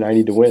need to win, I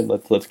need to win.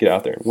 Let's get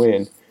out there and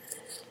win.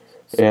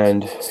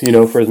 And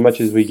for as much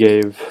as we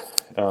gave,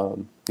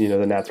 the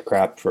Nats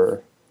crap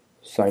for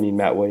signing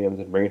Matt Williams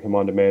and bringing him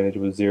on to manage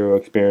with zero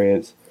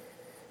experience,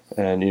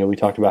 and we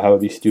talked about how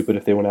it'd be stupid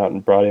if they went out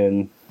and brought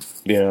in,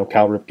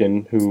 Cal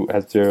Ripken, who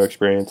has zero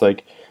experience.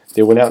 Like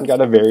they went out and got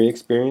a very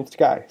experienced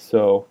guy.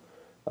 So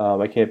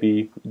I can't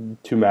be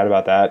too mad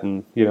about that.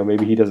 And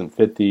maybe he doesn't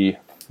fit the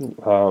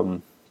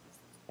all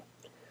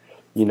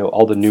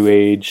the new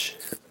age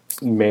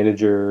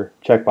manager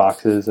check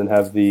boxes and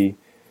have the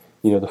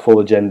the full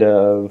agenda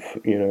of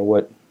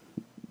what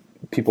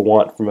people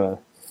want from a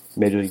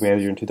major league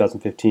manager in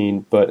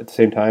 2015. But at the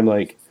same time,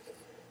 like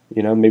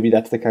maybe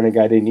that's the kind of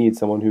guy they need,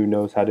 someone who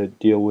knows how to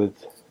deal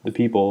with the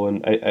people.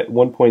 And at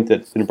one point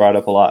that's been brought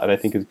up a lot and I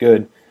think is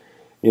good,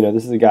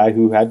 this is a guy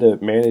who had to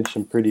manage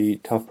some pretty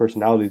tough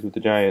personalities with the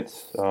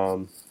Giants.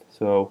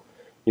 So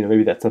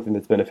maybe that's something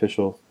that's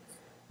beneficial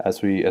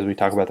as we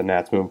talk about the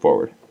Nats moving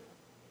forward.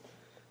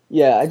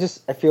 Yeah,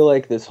 I feel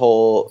like this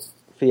whole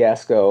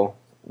fiasco,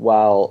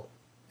 while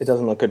it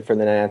doesn't look good for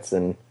the Nats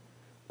and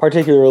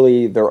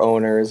particularly their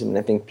owners, and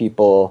I think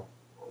people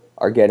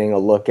are getting a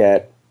look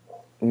at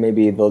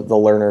maybe the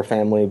Lerner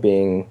family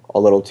being a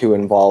little too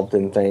involved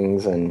in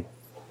things and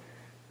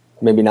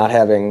maybe not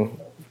having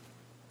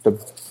the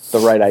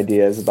right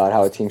ideas about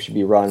how a team should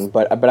be run.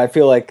 But I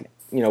feel like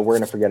we're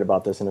going to forget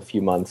about this in a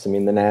few months. I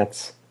mean, the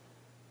Nats,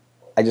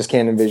 I just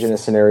can't envision a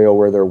scenario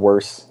where they're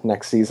worse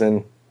next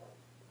season.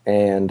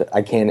 And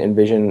I can't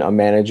envision a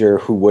manager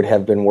who would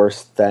have been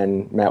worse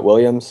than Matt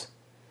Williams.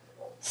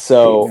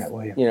 So, Matt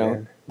Williams,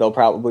 man. They'll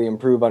probably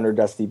improve under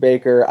Dusty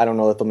Baker. I don't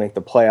know that they'll make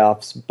the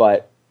playoffs,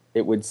 but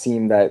it would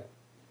seem that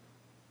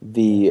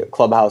the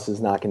clubhouse is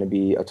not going to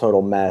be a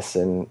total mess,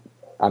 and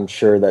I'm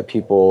sure that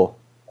people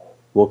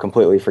will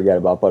completely forget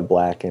about Bud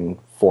Black in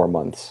 4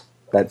 months.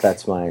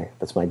 That's my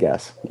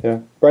guess. Yeah,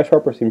 Bryce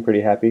Harper seemed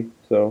pretty happy.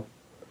 So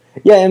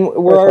yeah, and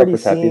we're already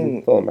Harper's happy. seeing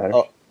That's all that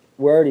matters.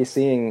 we're already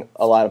seeing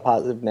a lot of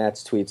positive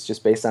Nats tweets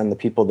just based on the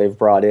people they've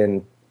brought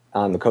in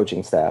on the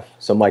coaching staff.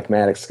 So Mike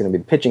Maddox is going to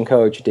be the pitching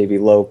coach. Davey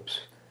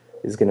Lopes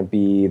is going to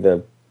be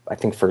the, I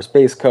think, first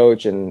base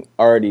coach, and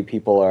already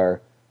people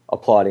are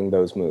applauding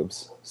those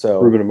moves.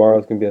 So Ruben Amaro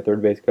is going to be a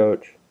third base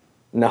coach.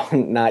 No,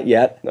 not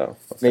yet. No,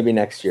 maybe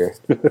next year.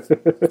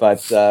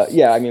 But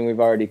yeah, I mean, we've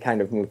already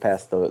kind of moved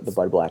past the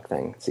Bud Black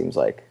thing. It seems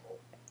like.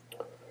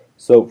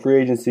 So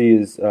free agency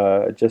is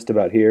just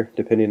about here,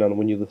 depending on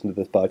when you listen to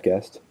this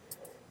podcast.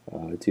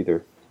 It's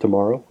either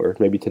tomorrow or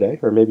maybe today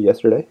or maybe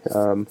yesterday.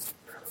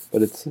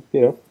 But it's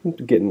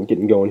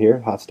getting going here.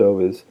 Hot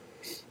stove is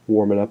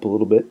warming up a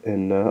little bit,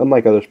 and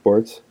unlike other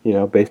sports,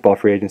 baseball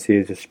free agency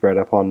is just spread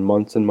upon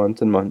months and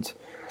months and months,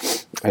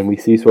 and we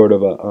see sort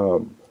of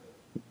a.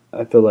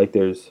 I feel like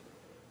there's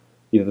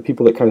the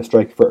people that kind of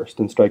strike first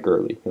and strike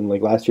early, and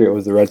like last year it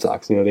was the Red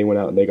Sox. They went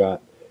out and they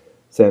got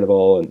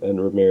Sandoval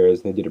and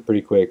Ramirez, and they did it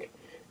pretty quick,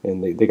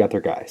 and they got their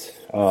guys.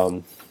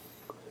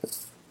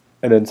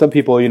 And then some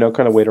people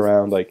kind of wait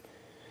around, like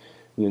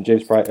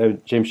James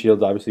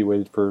Shields obviously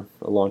waited for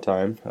a long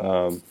time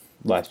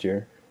last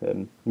year,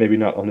 and maybe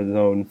not on his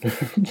own,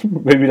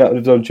 maybe not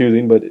his own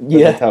choosing, but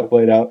that's how it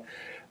played out.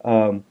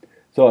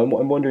 So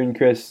I'm wondering,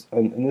 Chris,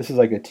 and this is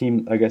like a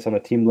team, I guess, on a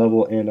team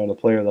level and on a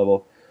player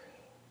level.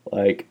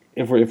 Like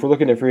if we're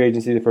looking at free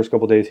agency the first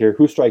couple of days here,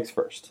 who strikes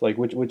first? Like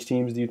which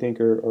teams do you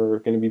think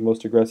are going to be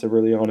most aggressive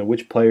early on, and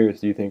which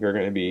players do you think are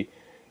going to be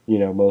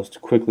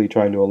most quickly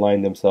trying to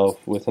align themselves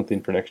with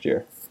something for next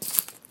year?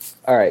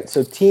 All right,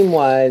 so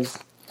team-wise,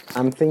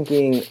 I'm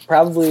thinking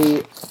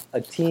probably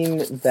a team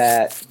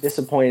that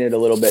disappointed a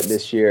little bit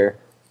this year,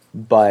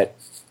 but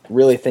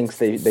really thinks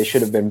they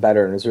should have been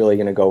better and is really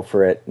going to go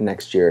for it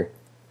next year.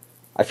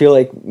 I feel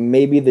like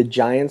maybe the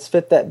Giants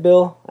fit that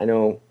bill. I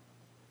know,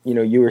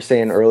 you were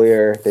saying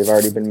earlier they've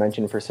already been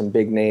mentioned for some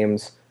big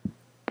names.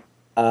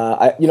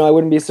 I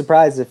wouldn't be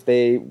surprised if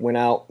they went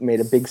out, made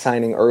a big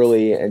signing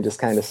early, and just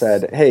kind of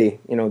said, "Hey,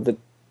 the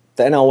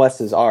NL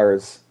West is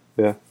ours.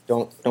 Yeah.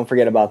 Don't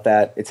forget about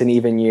that. It's an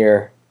even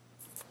year.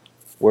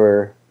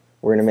 We're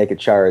going to make a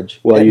charge."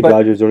 Well,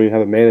 Dodgers don't even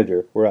have a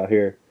manager. We're out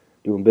here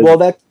doing business.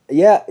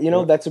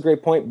 Well, that's a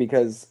great point,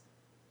 because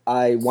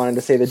I wanted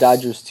to say the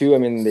Dodgers too. I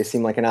mean, they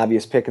seem like an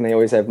obvious pick and they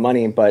always have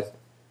money, but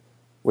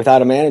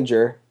without a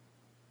manager,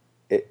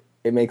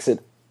 it makes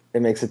it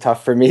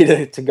tough for me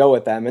to go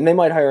with them. And they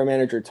might hire a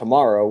manager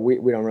tomorrow.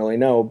 We don't really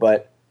know,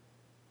 but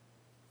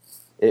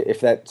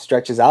if that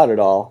stretches out at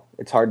all,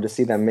 it's hard to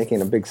see them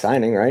making a big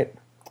signing, right?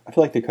 I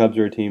feel like the Cubs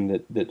are a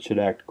team that should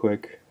act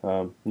quick.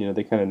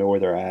 They kind of know where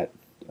they're at.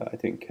 I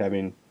think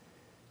having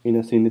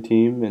seen the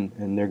team,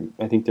 and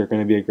I think they're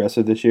going to be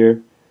aggressive this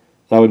year.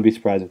 So I wouldn't be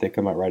surprised if they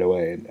come out right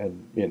away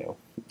and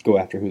go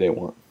after who they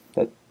want.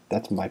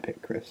 That's my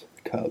pick, Chris.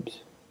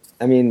 Cubs.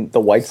 I mean, the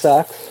White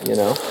Sox,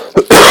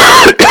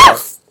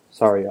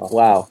 Sorry, y'all.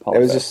 Wow. It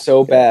was just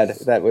so bad.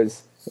 That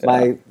was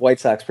my White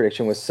Sox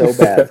prediction was so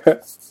bad.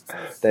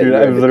 Dude,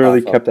 I've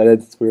literally kept that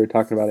in since we were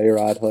talking about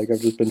A-Rod. Like, I've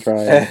just been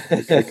trying.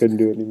 I couldn't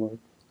do it anymore.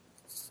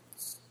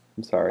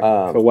 I'm sorry.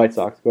 But White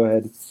Sox, go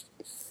ahead.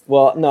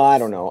 Well, no, I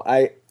don't know.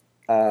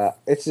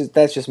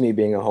 That's just me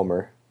being a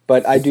homer.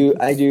 But I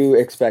do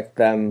expect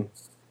them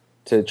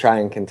to try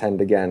and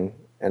contend again,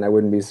 and I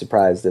wouldn't be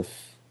surprised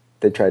if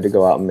they tried to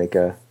go out and make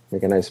a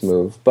nice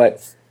move.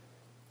 But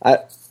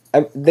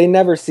they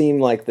never seem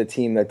like the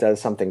team that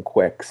does something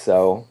quick,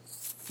 so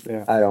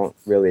yeah. I don't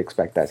really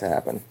expect that to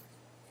happen.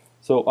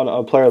 So on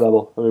a player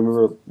level, I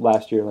remember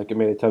last year, like, it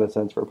made a ton of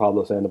sense for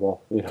Pablo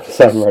Sandoval, to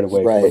sign right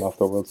away coming off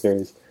the World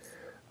Series.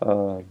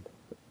 Where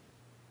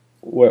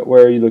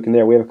are you looking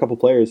there? We have a couple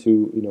players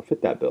who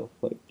fit that bill.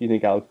 Like, do you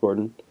think Alex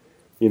Gordon,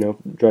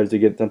 tries to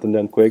get something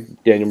done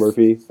quick? Daniel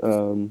Murphy,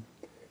 and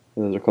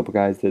there's a couple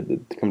guys that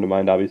come to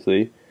mind,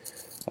 obviously.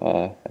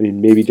 I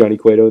mean, maybe Johnny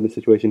Cueto in the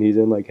situation he's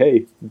in. Like,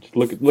 hey, just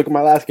look at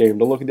my last game.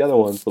 Don't look at the other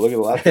ones, but look at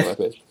the last game I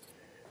pitched.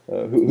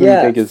 Who do you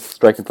think is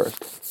striking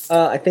first?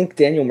 I think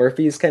Daniel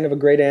Murphy is kind of a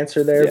great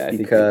answer there. Yeah,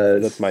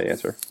 because that's my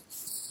answer.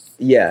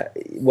 Yeah,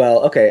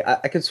 well, okay,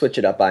 I could switch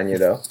it up on you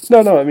though.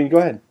 No, I mean, go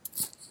ahead.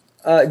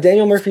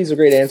 Daniel Murphy's a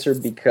great answer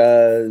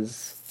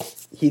because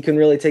he can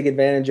really take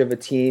advantage of a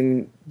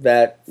team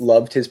that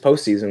loved his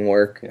postseason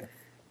work. Yeah.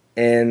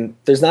 And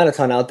there's not a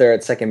ton out there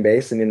at second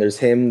base. I mean, there's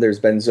him, there's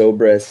Ben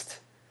Zobrist,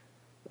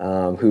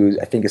 who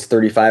I think is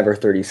 35 or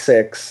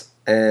 36,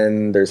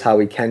 and there's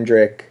Howie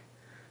Kendrick.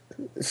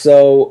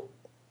 So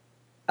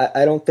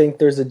I don't think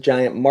there's a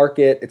giant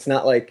market. It's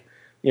not like,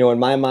 in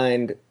my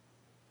mind,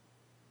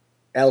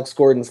 Alex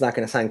Gordon's not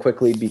going to sign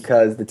quickly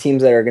because the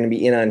teams that are going to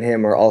be in on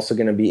him are also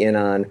going to be in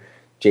on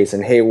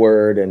Jason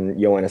Hayward and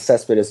Yoenis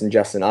Cespedes and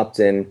Justin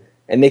Upton,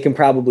 and they can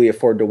probably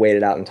afford to wait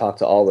it out and talk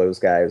to all those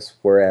guys.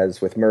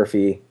 Whereas with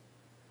Murphy,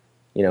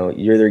 you're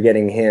either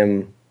getting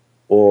him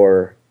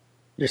or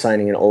you're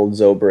signing an old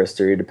Zobrist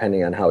or you're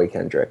depending on Howie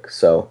Kendrick.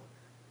 So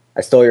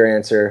I stole your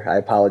answer. I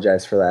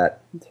apologize for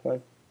that. That's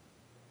fine.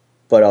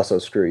 But also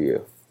screw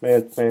you.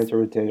 My answer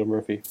was Daniel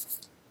Murphy.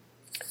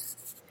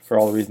 For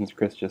all the reasons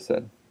Chris just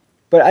said.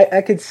 But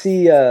I could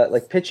see,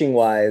 like,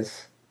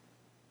 pitching-wise,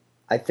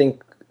 I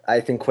think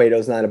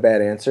Cueto's not a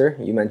bad answer.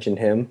 You mentioned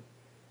him.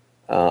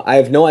 I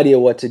have no idea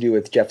what to do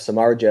with Jeff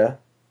Samardzija.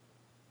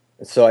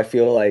 So I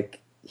feel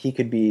like he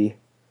could be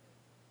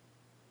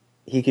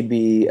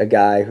a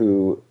guy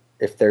who,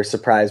 if they're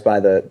surprised by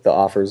the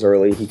offers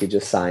early, he could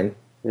just sign.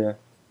 Yeah.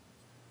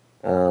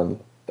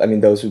 I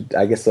mean, those would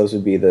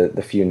be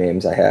the few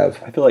names I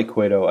have. I feel like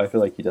Cueto,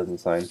 he doesn't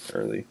sign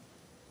early.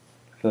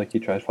 I feel like he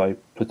tries to probably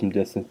put some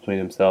distance between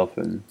himself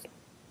and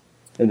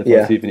the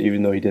postseason,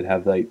 even though he did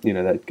have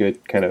that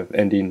good kind of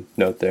ending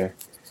note there.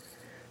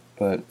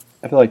 But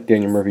I feel like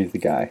Daniel Murphy's the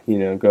guy.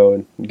 Go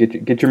and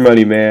get your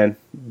money, man.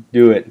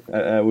 Do it.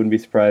 I wouldn't be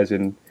surprised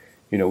in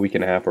a week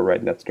and a half we're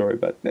writing that story.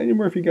 But Daniel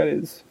Murphy got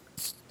his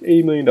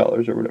 $80 million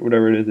or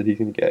whatever it is that he's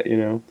going to get.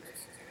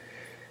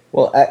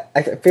 Well,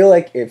 I feel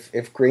like if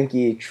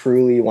Greinke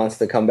truly wants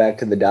to come back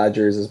to the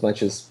Dodgers, as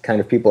much as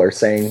kind of people are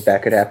saying,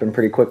 that could happen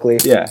pretty quickly.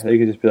 Yeah, they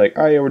could just be like,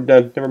 all right, yeah, we're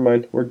done. Never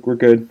mind. We're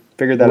good.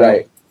 Figured that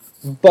out.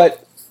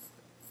 But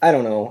I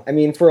don't know. I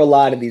mean, for a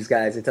lot of these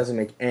guys, it doesn't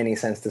make any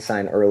sense to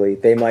sign early.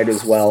 They might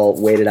as well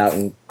wait it out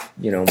and,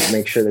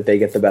 make sure that they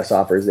get the best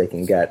offers they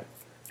can get.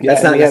 Yeah,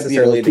 that's not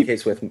necessarily the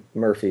case with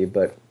Murphy,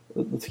 but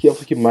let's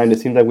also keep in mind,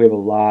 it seems like we have a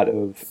lot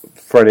of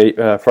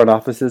front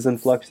offices in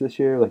flux this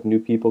year, like new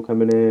people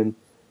coming in.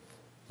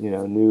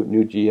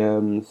 New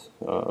GMs.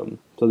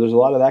 So there's a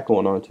lot of that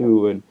going on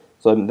too, and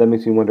so that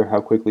makes me wonder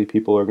how quickly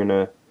people are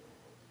gonna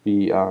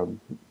be, coming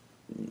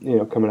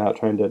out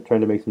trying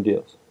to make some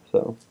deals.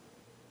 So,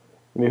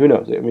 I mean, who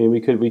knows? I mean,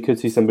 we could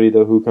see somebody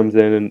though who comes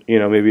in and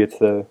maybe it's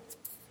the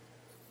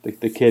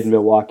kid in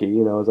Milwaukee.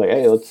 It's like,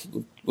 hey, let's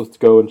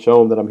go and show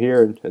them that I'm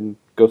here and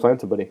go sign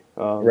somebody.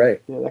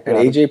 Right. Yeah, that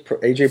and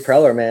AJ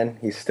Preller, man,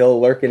 he's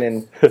still lurking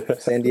in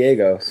San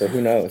Diego. So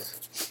who knows?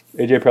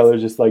 AJ Preller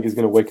just is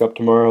going to wake up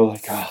tomorrow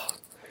like,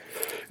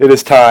 it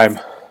is time.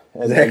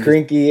 And Zach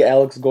Greinke,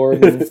 Alex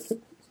Gordon.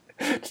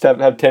 Just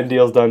have 10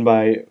 deals done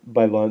by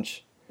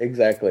lunch.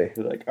 Exactly.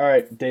 You're like, all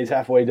right, day's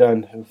halfway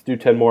done. Let's do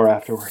 10 more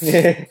afterwards.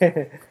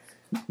 So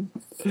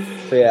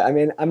yeah, I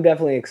mean, I'm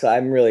definitely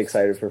excited. I'm really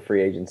excited for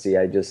free agency.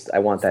 I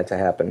want that to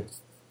happen.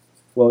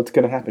 Well, it's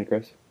going to happen,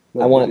 Chris.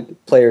 I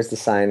want players to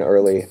sign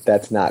early.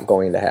 That's not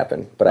going to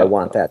happen, but I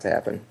want that to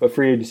happen. But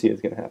free agency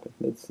is going to happen.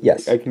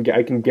 Yes. I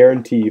can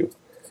guarantee you.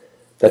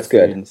 That's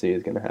good. Free agency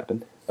is going to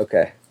happen.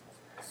 Okay.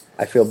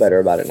 I feel better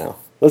about it now.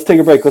 Let's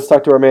take a break. Let's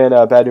talk to our man,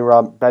 Bad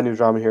News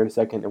Ramen here in a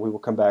second, and we will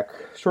come back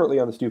shortly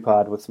on the Stew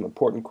Pod with some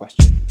important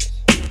questions.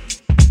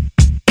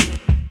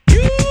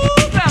 You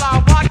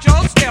better watch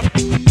your step.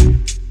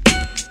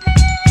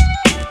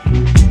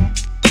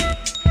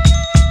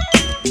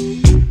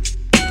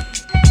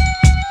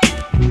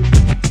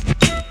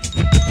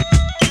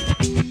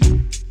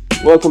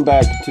 Welcome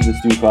back to the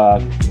Stew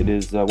Pod. It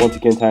is once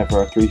again time for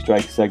our 3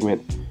 Strikes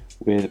segment,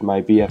 with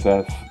my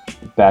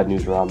BFF, Bad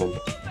News Ramen.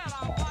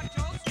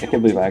 I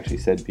can't believe I actually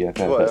said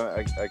BFF. Well,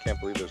 I can't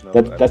believe there's no.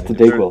 That's the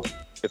Dayquil.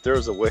 If there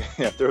was a way,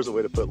 if there was a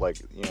way to put like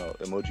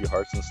emoji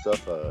hearts and stuff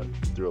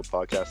through a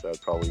podcast, that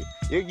would probably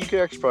you could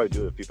actually probably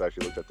do it if people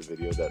actually looked at the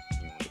video that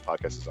the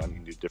podcast is on. You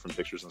can do different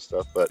pictures and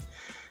stuff. But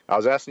I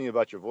was asking you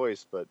about your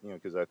voice, but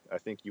because I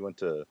think you went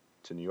to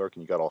New York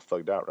and you got all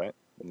thugged out, right?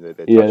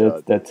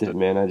 That's it,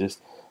 man. I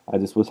just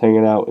was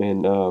hanging out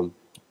in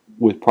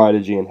with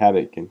Prodigy and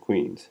Havoc in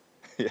Queens.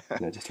 Yeah.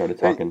 And I just started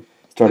talking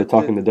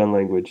the done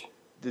language.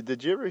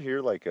 Did you ever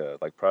hear like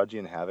Prodigy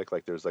and Havoc?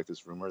 Like there's like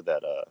this rumor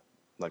that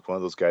like one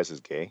of those guys is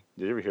gay.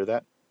 Did you ever hear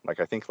that?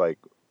 Like I think like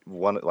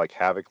one like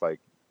Havoc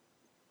like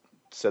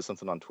said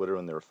something on Twitter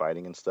when they were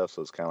fighting and stuff.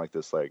 So it's kind of like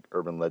this like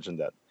urban legend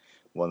that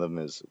one of them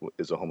is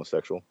a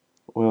homosexual.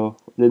 Well,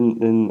 then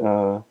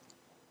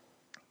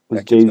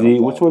was Jay-Z?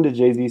 Which one did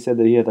Jay-Z said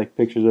that he had like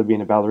pictures of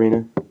being a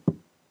ballerina?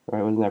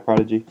 Right? Wasn't that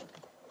Prodigy?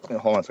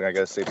 Hold on a second. I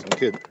gotta save some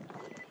kid.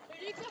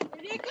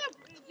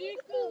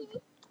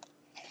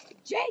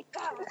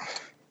 Jacob.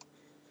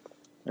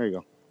 There you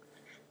go.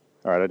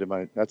 All right, I did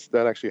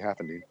that actually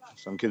happened, dude.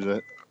 Some kids.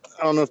 I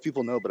don't know if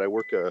people know, but I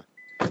work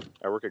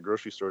at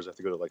grocery stores. I have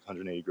to go to like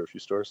 180 grocery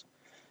stores,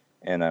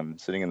 and I'm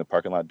sitting in the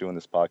parking lot doing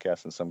this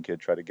podcast, and some kid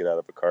tried to get out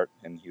of a cart,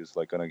 and he was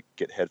like gonna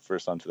get head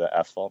first onto the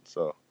asphalt.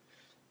 So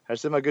I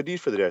just did my good deed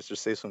for the day. I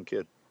just saved some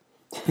kid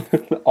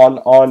on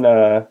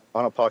a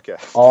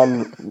podcast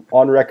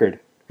on record.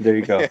 There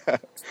you go. Yeah.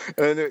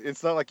 And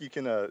it's not like you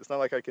can. It's not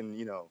like I can.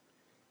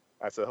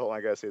 I said, hold on,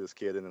 I gotta save this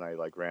kid, and then I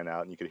like ran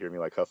out, and you could hear me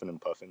like huffing and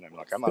puffing. I'm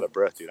like, I'm out of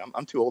breath, dude.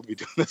 I'm too old to be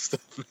doing this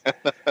stuff.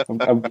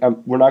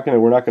 We're not gonna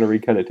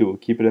recut it too. We'll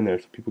keep it in there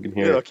so people can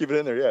hear it. I'll keep it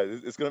in there. Yeah,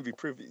 it's gonna be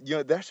proof.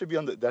 That should be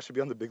on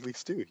the big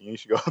leagues too. You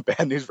should go.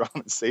 Bad News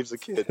Ramen saves a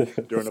kid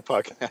during a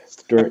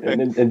podcast.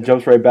 and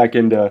jumps right back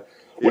into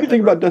what do you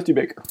think about Dusty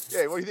Baker?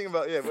 Yeah, what do you think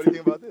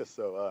about this?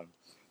 So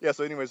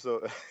so anyway,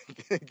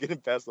 getting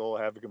past the whole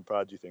Havoc and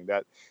Prodigy thing,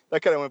 that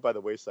kind of went by the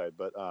wayside.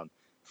 But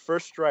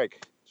first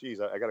strike. Geez,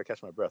 I got to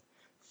catch my breath.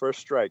 First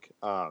strike.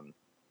 I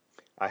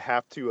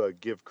have to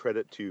give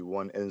credit to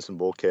one Edson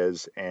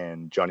Volquez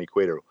and Johnny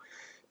Cueto.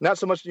 Not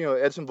so much,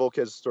 Edson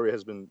Volquez's story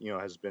has been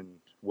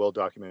well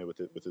documented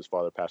with his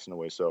father passing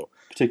away. So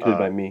particularly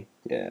by me.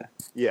 Yeah.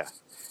 Yeah,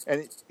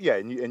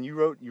 and you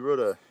wrote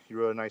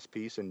a nice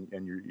piece and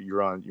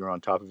you're on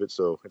top of it.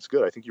 So it's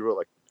good. I think you wrote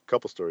like a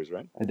couple stories,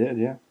 right? I did.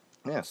 Yeah.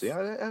 Yeah. See,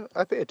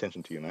 I pay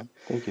attention to you, man.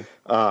 Thank you.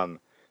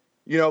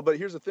 But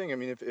here's the thing. I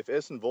mean, if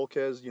Edson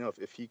Volquez,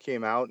 if he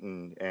came out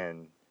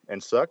and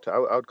sucked, I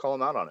would call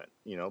him out on it.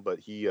 But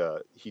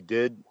he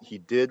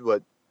did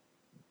what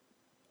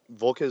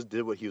Volquez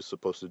did what he was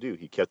supposed to do.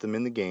 He kept them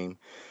in the game.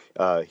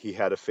 He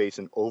had to face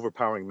an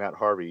overpowering Matt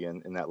Harvey,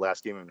 and in that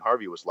last game, and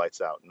Harvey was lights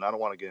out. And I don't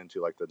want to get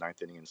into like the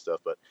ninth inning and stuff,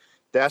 but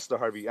that's the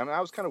Harvey. I mean, I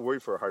was kind of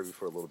worried for Harvey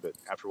for a little bit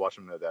after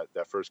watching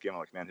that first game. I'm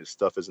like, man, his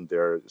stuff isn't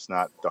there. It's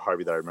not the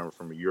Harvey that I remember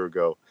from a year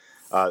ago.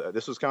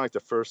 This was kind of like the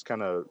first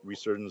kind of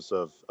resurgence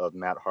of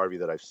Matt Harvey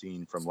that I've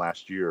seen from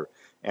last year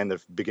and the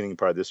beginning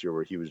part of this year,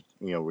 where he was,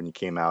 when he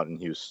came out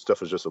and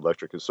stuff was just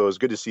electric. So it was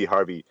good to see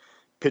Harvey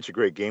pitch a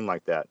great game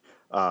like that.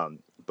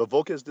 But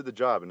Volquez did the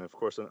job, and of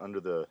course,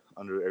 under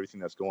everything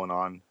that's going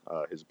on,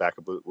 his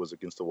backup was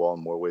against the wall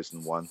in more ways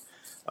than one.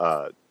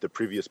 The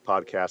previous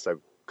podcast, I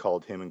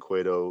called him and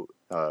Cueto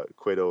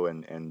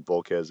and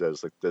Volquez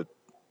as like the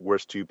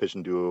worst two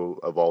pitching duo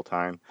of all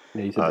time.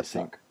 Yeah, you said they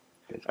suck.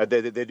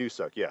 They do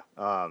suck, yeah.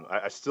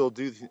 I still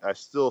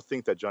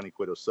think that Johnny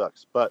Cueto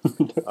sucks, but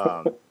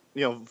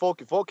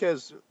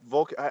Volquez,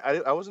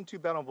 I wasn't too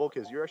bad on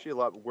Volquez. You're actually a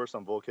lot worse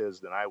on Volquez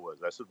than I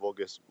was. I said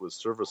Volquez was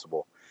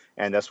serviceable,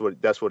 and that's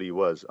what he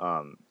was.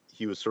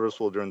 He was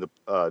serviceable during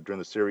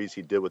the series.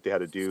 He did what they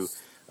had to do.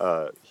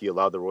 He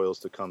allowed the Royals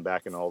to come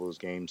back in all those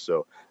games,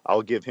 so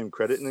I'll give him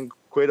credit. And then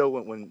Cueto,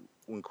 when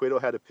Cueto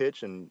had to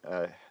pitch and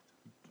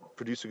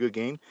produce a good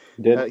game,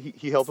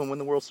 he helped him win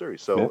the World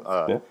Series.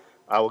 So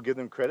I will give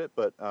them credit,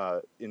 but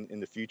in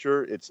the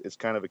future, it's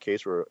kind of a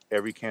case where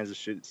every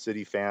Kansas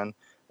City fan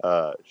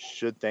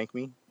should thank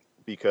me,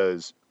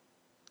 because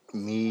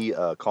me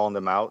calling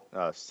them out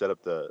set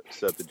up the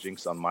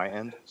jinx on my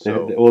end.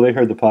 So they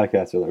heard the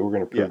podcast. They're like, we're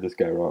going to prove this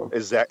guy wrong.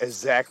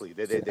 Exactly.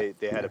 They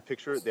had a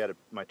picture. They had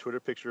my Twitter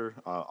picture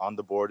on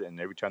the board, and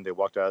every time they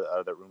walked out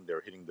of that room, they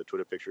were hitting the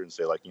Twitter picture and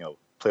say like,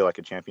 play like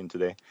a champion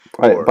today.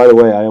 By the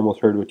way, I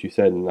almost heard what you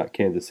said in that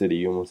Kansas City.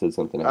 You almost said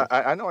something else.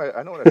 I know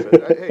what I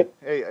said.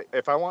 hey,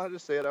 if I wanted to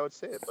say it, I would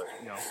say it. But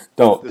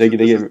don't. They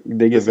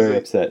get very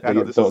upset.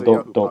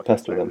 Don't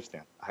pester them.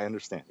 I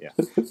understand. Yeah,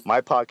 my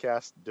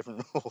podcast,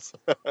 different rules.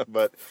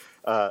 But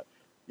the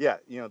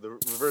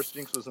reverse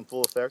jinx was in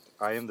full effect.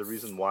 I am the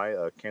reason why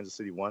Kansas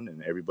City won,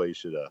 and everybody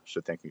should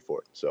thank me for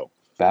it. So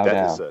that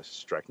is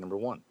strike number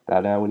one.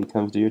 Bow down when he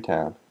comes to your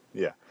town.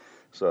 Yeah.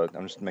 So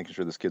I'm just making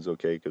sure this kid's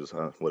okay, because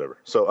whatever.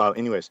 So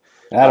anyways,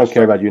 I don't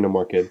care about you no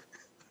more, kid.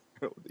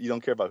 You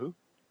don't care about who?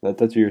 That's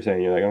what you're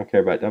saying. You're like, I don't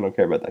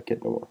care about that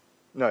kid no more.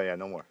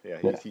 No more. Yeah,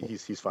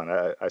 he's fine.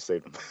 I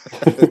saved him.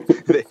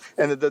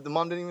 And the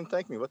mom didn't even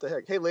thank me. What the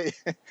heck? Hey, lady.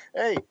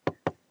 Hey,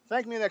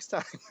 Thank me next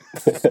time.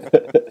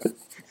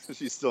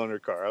 She's still in her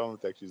car. I don't know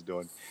what the heck she's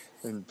doing.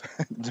 And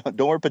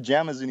don't wear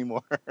pajamas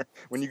anymore.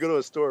 When you go to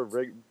a store,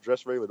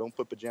 dress regular. Don't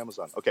put pajamas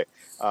on. Okay.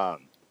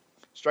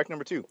 Strike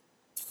number 2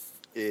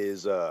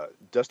 is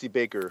Dusty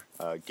Baker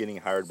getting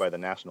hired by the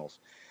Nationals.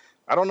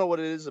 I don't know what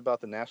it is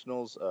about the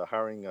Nationals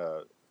hiring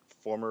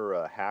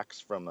former hacks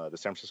from the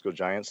San Francisco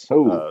Giants.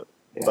 Oh,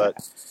 yeah. But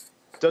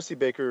Dusty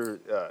Baker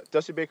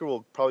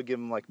will probably give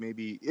him like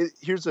maybe.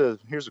 Here's the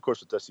course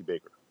with Dusty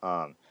Baker.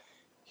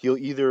 He'll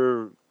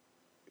either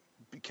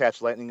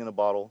catch lightning in a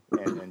bottle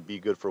and be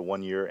good for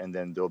 1 year, and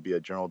then there'll be a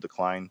general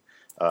decline.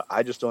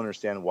 I just don't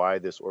understand why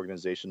this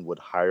organization would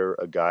hire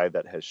a guy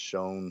that has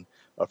shown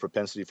a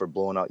propensity for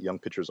blowing out young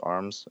pitchers'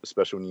 arms,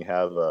 especially when you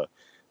have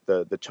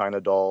the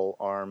China doll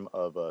arm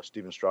of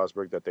Steven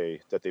Strasburg that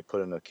they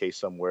put in a case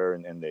somewhere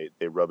and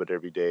they rub it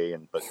every day,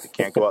 but they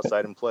can't go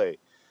outside and play.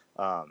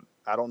 I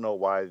don't know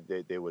why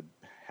they would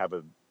have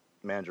a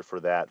manager for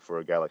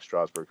a guy like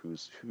Strasburg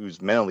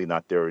who's mentally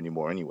not there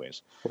anymore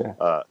anyways.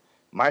 Yeah.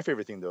 My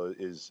favorite thing though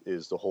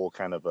is the whole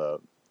kind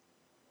of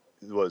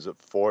was it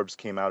Forbes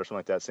came out or something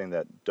like that saying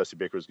that Dusty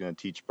Baker was going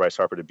to teach Bryce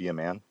Harper to be a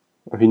man.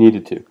 Or he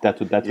needed to.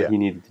 That's what he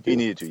needed to do. He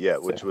needed to, yeah,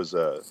 which was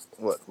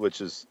which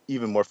is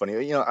even more funny.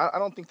 You know, I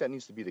don't think that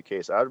needs to be the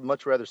case. I'd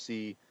much rather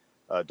see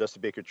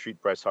Dusty Baker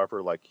treat Bryce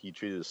Harper like he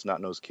treated a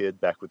snot-nosed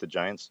kid back with the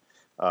Giants.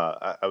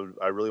 I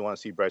really want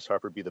to see Bryce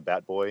Harper be the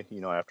bat boy.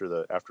 You know, after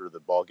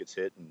the ball gets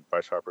hit and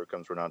Bryce Harper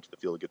comes running onto the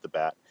field to get the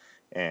bat,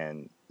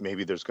 and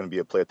maybe there's going to be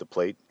a play at the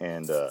plate,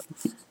 and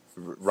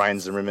Ryan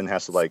Zimmerman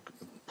has to like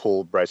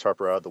pull Bryce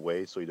Harper out of the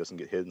way so he doesn't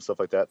get hit and stuff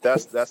like that.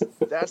 That's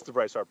the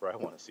Bryce Harper I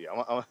want to see.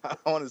 I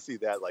want to see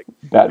that like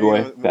bat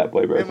boy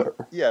Bryce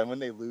Harper. Yeah, when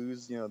they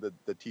lose, you know,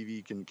 the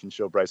TV can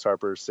show Bryce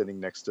Harper sitting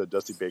next to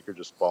Dusty Baker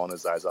just bawling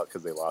his eyes out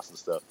because they lost and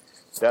stuff.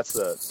 That's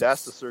the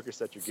circus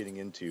that you're getting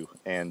into,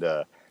 and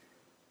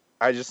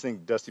I just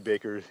think Dusty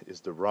Baker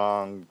is the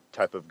wrong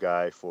type of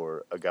guy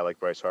for a guy like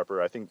Bryce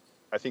Harper. I think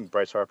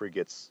Bryce Harper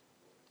gets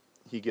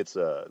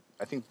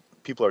I think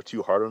people are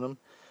too hard on him,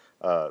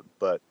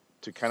 but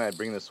to kind of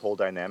bring this whole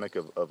dynamic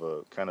of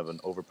a kind of an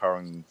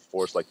overpowering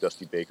force like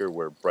Dusty Baker,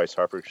 where Bryce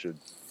Harper should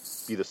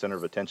be the center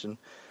of attention,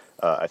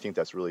 I think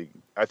that's really.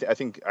 I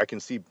think I can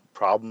see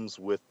problems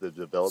with the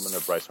development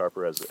of Bryce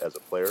Harper as a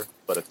player,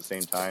 but at the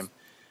same time,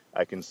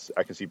 I can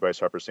see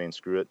Bryce Harper saying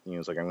screw it. You know,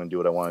 it's like I'm going to do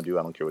what I want to do.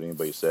 I don't care what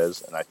anybody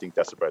says, and I think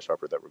that's the Bryce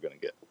Harper that we're going to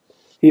get.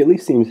 He at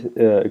least seems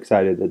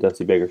excited that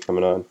Dusty Baker's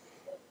coming on,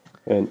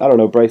 and I don't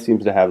know. Bryce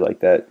seems to have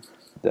like that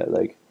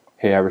like,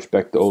 hey, I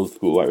respect the old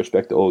school. I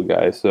respect the old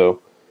guys.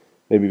 So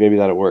maybe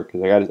that'll work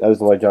because I just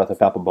don't like Jonathan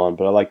Papelbon,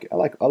 but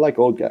I like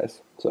old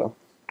guys. So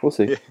we'll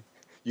see. Yeah.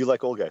 You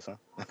like old guys, huh?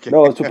 Okay.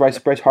 No, it's what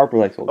Bryce Harper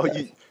likes old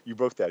guys. You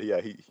broke that.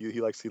 Yeah,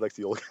 he likes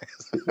the old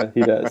guys. Yeah,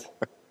 he does.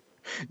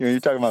 You know, you're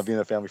talking about being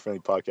a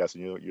family-friendly podcast,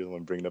 and you're the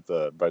one bringing up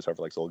the Bryce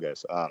Harper likes old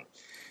guys. All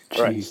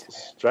right,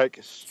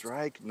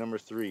 strike number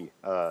 3.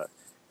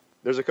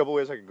 There's a couple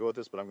ways I could go with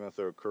this, but I'm going to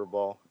throw a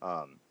curveball.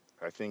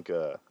 I think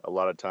a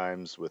lot of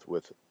times with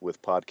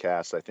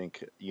podcasts, I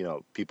think, you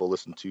know, people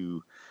listen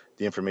to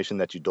the information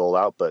that you dole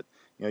out, but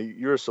you know,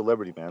 you're a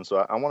celebrity, man. So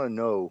I want to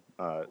know.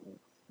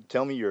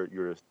 Tell me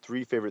your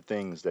 3 favorite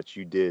things that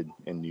you did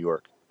in New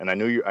York. And I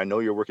know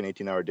you're working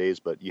 18-hour days,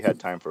 but you had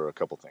time for a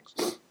couple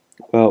things.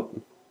 Well,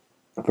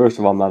 first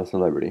of all, I'm not a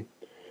celebrity,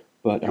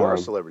 but you are a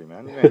celebrity,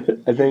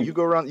 man. I think you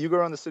go around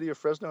the city of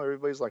Fresno.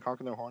 Everybody's like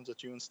honking their horns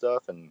at you and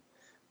stuff, and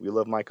we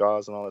love Mike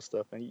Oz and all that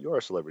stuff. And you are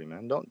a celebrity,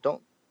 man.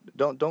 Don't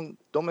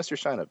mess your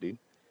shine up, dude.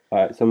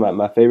 All right, so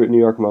my favorite New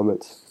York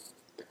moments.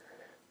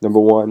 Number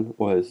 1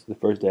 was the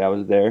first day I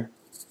was there.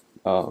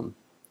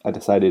 I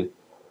decided.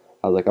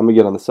 I was like, I'm going to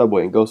get on the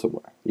subway and go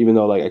somewhere. Even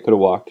though, like, I could have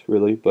walked,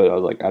 really. But I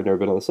was like, I've never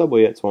been on the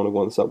subway yet, so I want to go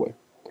on the subway.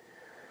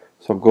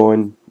 So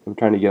I'm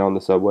trying to get on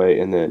the subway.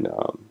 And then,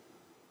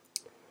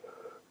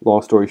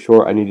 long story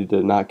short, I needed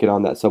to not get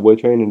on that subway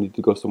train. I needed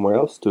to go somewhere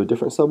else, to a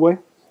different subway.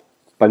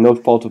 By no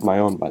fault of my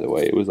own, by the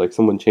way. It was like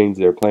someone changed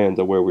their plans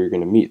of where we were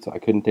going to meet. So I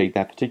couldn't take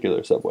that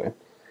particular subway.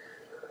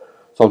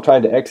 So I'm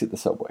trying to exit the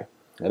subway.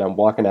 And I'm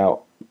walking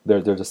out.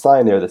 There's a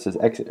sign there that says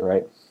exit,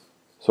 right?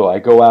 So I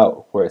go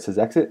out where it says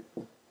exit.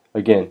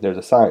 Again, there's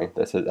a sign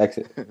that says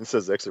exit. It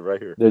says exit right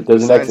here.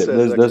 There's an exit.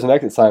 There's an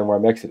exit sign where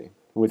I'm exiting,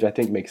 which I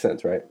think makes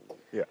sense, right?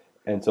 Yeah.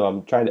 And so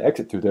I'm trying to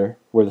exit through there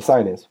where the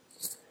sign is.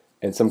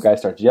 And some guy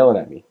starts yelling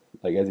at me,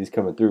 like as he's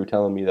coming through,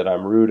 telling me that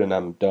I'm rude and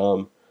I'm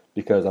dumb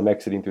because I'm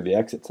exiting through the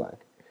exit sign.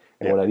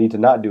 And what I need to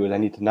not do is I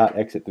need to not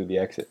exit through the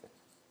exit.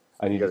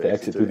 I need to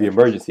exit through the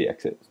emergency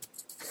exit.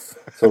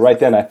 So right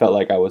then I felt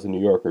like I was a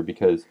New Yorker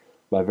because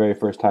my very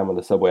first time on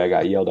the subway I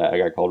got yelled at. I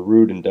got called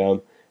rude and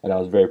dumb, and I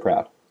was very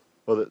proud.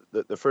 Well,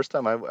 the first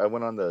time I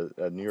went on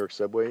the New York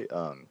subway,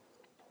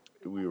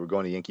 we were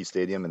going to Yankee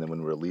Stadium, and then when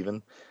we were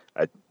leaving,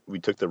 we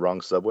took the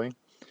wrong subway.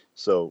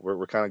 So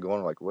we're kind of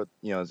going like, what,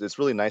 you know, it's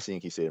really nice at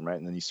Yankee Stadium, right?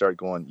 And then you start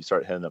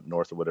heading up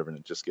north or whatever, and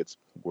it just gets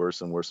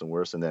worse and worse and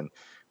worse. And then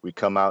we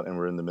come out and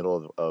we're in the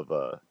middle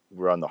of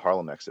we're on the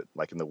Harlem exit,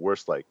 like in the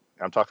worst, like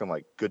I'm talking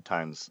like good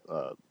times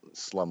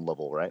slum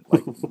level, right?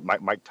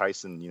 Like Mike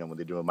Tyson, when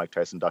they do a Mike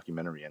Tyson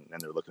documentary and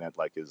they're looking at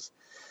like his,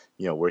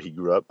 where he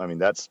grew up. I mean,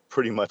 that's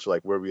pretty much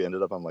like where we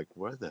ended up. I'm like,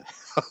 where the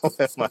hell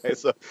am I?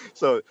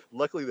 So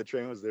luckily the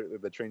train was there.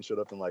 The train showed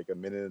up in like a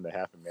minute and a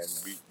half, and man,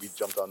 we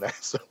jumped on that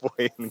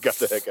subway and got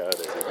the heck out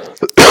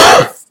of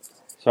there.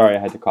 Sorry, I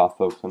had to cough,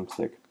 folks. I'm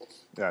sick.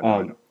 Yeah, no,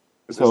 I know.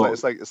 So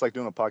It's like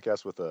doing a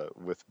podcast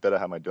with Beta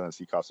How My Donuts.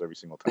 He coughs every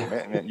single time.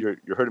 Man, you're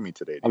hurting me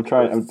today. Dude. I'm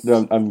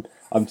trying.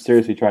 I'm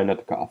seriously trying not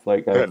to cough.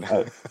 Like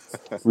I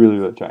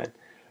really trying.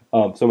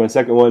 So my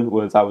second one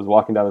was I was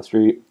walking down the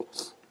street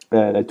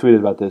and I tweeted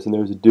about this, and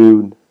there was a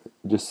dude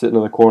just sitting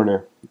in the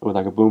corner with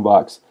like a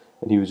boombox,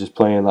 and he was just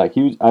playing like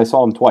I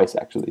saw him twice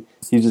actually.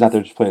 He was just out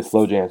there just playing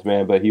slow jams,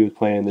 man. But he was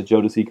playing the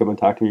Jodeci "Come and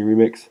Talk to Me"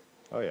 remix.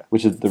 Oh yeah.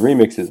 Which is the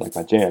remix is like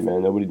my jam,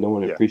 man. No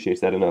one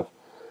appreciates that enough.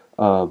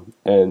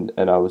 And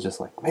I was just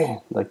like,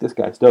 man, like this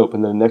guy's dope.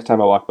 And then the next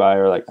time I walked by,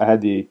 or like I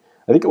think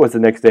it was the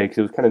next day because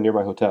it was kind of near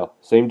my hotel.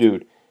 Same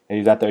dude, and he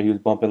was out there. He was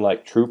bumping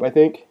like Troop, I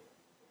think.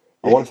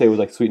 I want to say it was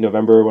like Sweet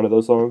November, one of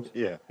those songs.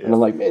 Yeah. And I'm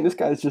like, man, this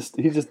guy's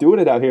he's just doing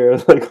it out here,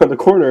 like on the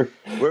corner.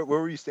 Where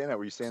were you staying at?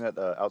 Were you staying at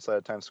outside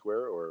of Times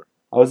Square or?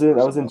 I was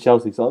in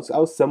Chelsea, so I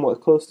was somewhat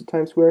close to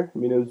Times Square. I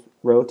mean, it was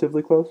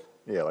relatively close.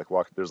 Yeah, like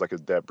there's like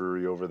that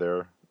brewery over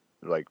there,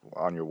 like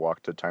on your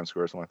walk to Times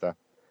Square or something like that.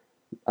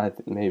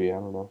 Maybe I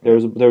don't know. There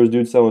was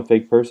dudes selling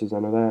fake purses. I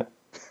know that.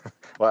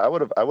 Well,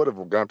 I would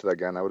have gone to that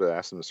guy and I would have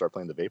asked him to start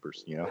playing the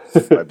Vapors,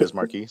 by Biz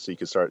Markie, so you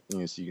could start,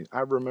 I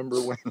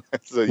remember when,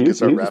 so you could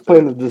start he was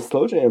playing the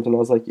slow jams, and I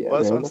was like, yeah, well,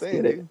 that's man, what I'm let's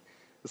saying, get it. dude.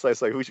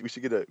 It's like we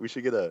should get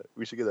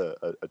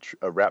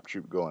a rap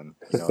troupe going,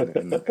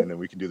 and then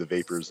we can do the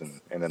Vapors,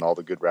 and then all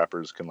the good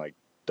rappers can like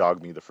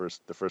dog me the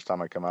first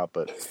time I come out,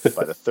 but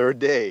by the third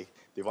day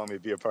they want me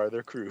to be a part of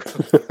their crew.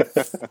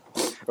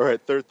 All right,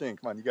 third thing.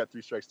 Come on, you got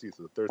 3 strikes too.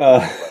 So the third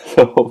thing.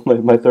 So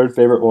my third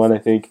favorite one, I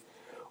think,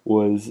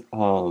 was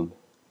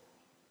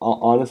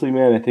honestly,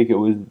 man, I think it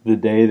was the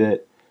day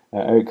that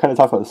I kind of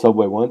talked about the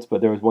subway once,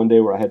 but there was one day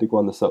where I had to go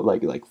on the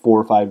like 4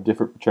 or 5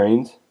 different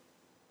trains,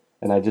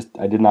 and I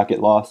did not get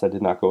lost. I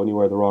did not go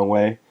anywhere the wrong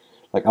way.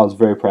 Like I was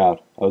very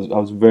proud. I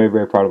was very,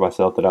 very proud of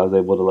myself that I was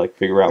able to like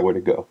figure out where to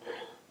go.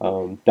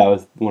 That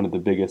was one of the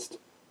biggest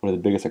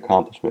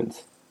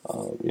accomplishments.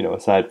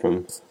 Aside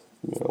from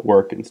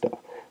work and stuff.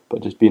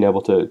 But just being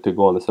able to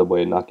go on the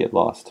subway and not get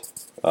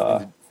lost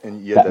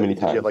and that many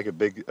times. You had like a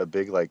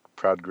big like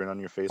proud grin on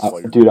your face. I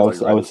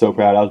was so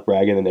proud. I was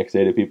bragging the next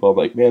day to people. I'm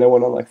like, man, I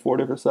went on like 4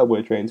 different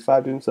subway trains,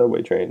 5 different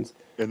subway trains.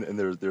 And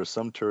there's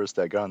some tourists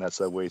that got on that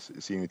subway,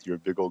 seeing with your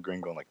big old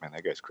grin, going like, man,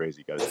 that guy's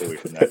crazy. Got to stay away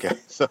from that guy.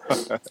 So,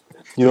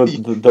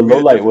 the low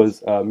light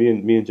was me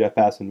and Jeff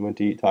Passon went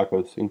to eat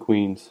tacos in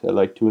Queens at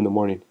like 2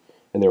 a.m,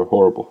 and they were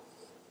horrible.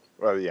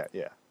 Well, yeah.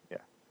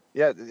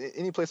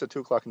 Any place at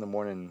 2 o'clock in the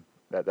morning.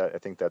 That I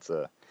think that's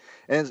and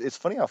it's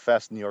funny how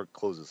fast New York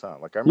closes, huh?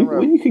 Like I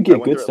remember you could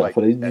get good stuff,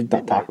 but it's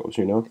not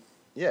tacos,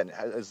 Yeah, and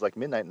it's like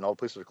midnight and all the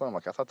places are closed. I'm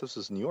like, I thought this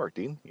was New York,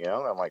 dude.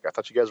 I'm like, I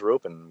thought you guys were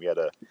open. Me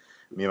and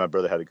my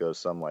brother had to go to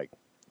some like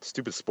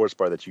stupid sports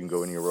bar that you can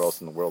go anywhere else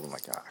in the world. I'm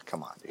like,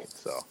 come on, dude.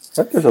 So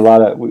there's a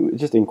lot of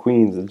just in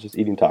Queens, and just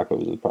eating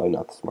tacos is probably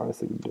not the smartest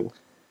thing to do.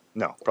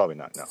 No, probably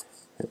not. No.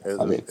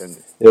 I mean,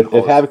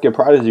 if Havoc and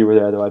Prodigy were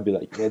there, though, I'd be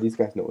like, yeah, these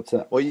guys know what's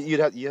up. Well,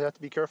 you'd have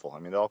to be careful. I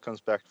mean, it all comes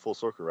back full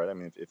circle, right? I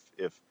mean,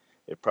 if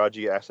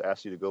Prodigy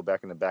asks you to go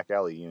back in the back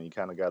alley, you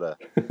kind of gotta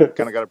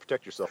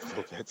protect yourself a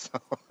little bit. So.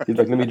 He's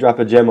like, let me drop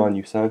a gem on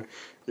you, son.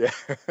 Yeah,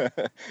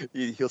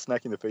 he'll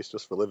smack you in the face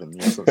just for living.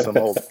 Some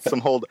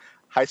old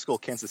high school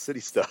Kansas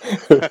City stuff.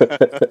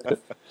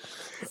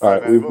 All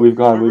right, we've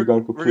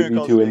gone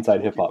completely too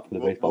inside hip hop for the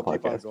baseball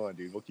podcast. We'll keep on going,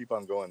 dude. We'll keep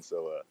on going.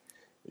 So.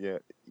 Yeah,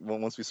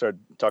 once we start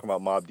talking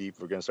about Mobb Deep,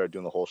 we're gonna start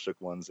doing the whole shook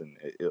ones, and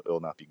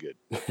it'll not be good.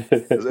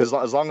 as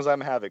long as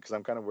I'm Havoc, because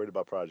I'm kind of worried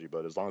about Prodigy,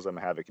 but as long as I'm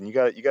Havoc, and you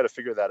got to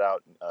figure that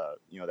out.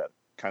 That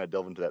kind of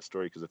delve into that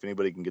story, because if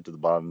anybody can get to the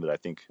bottom of it, I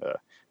think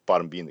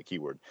bottom being the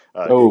keyword,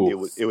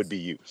 it would be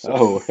you. So.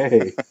 Oh,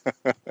 hey,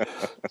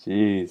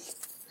 jeez.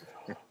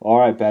 All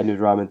right, Bad News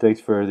Ramen. Thanks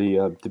for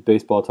the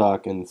baseball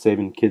talk and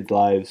saving kids'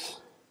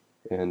 lives,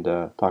 and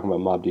talking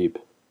about Mobb Deep.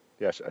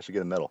 Yeah, I should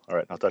get a medal. All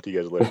right, I'll talk to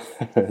you guys later.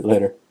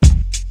 Later.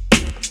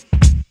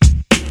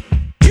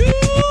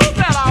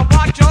 Better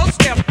watch your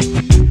step.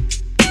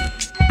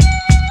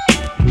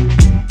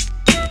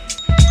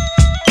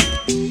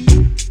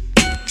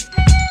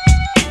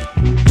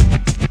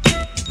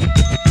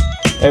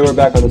 Hey, we're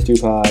back on the Stew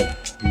Pod.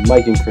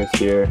 Mike and Chris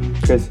here.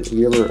 Chris, have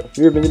you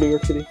ever been to New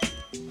York City?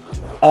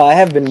 I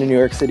have been to New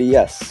York City,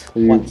 yes. Have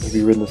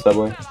you ridden the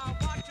subway?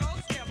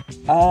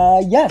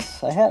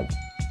 Yes, I have.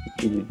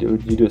 Did you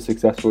do it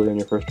successfully on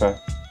your first try?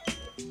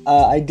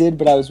 I did,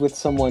 but I was with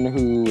someone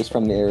who was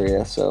from the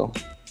area, so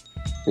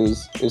it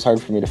was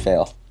hard for me to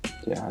fail.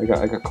 Yeah, I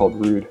got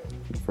called rude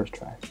the first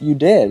try. You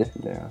did?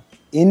 Yeah.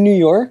 In New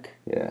York?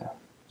 Yeah.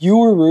 You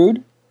were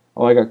rude?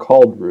 Oh, I got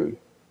called rude.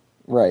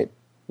 Right.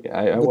 Yeah,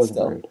 I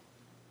wasn't rude.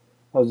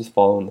 I was just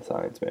following the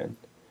signs, man.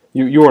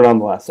 You weren't on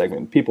the last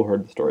segment. People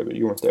heard the story, but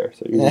you weren't there,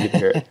 so you didn't get to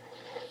hear it.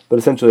 But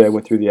essentially, I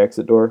went through the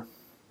exit door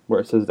where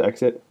it says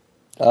exit.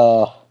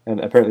 And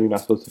apparently, you're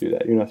not supposed to do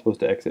that. You're not supposed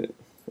to exit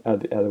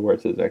out of where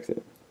it says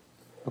exit.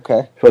 Okay.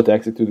 You're supposed to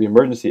exit through the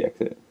emergency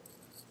exit,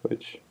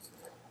 which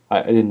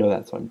I didn't know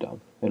that, so I'm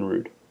dumb and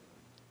rude.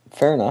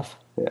 Fair enough.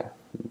 Yeah,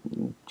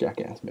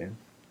 jackass, man.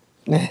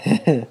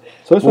 Well,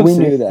 So I was we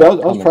knew that I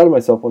was coming. proud of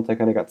myself once I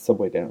kind of got the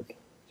subway down.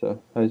 So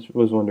I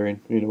was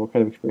wondering, what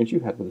kind of experience you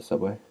had with the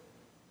subway.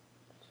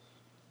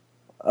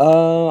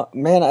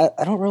 Man,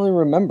 I don't really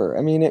remember.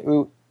 I mean,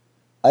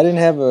 I didn't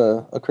have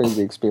a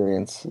crazy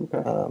experience.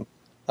 Okay,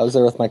 I was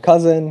there with my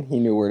cousin. He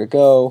knew where to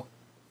go,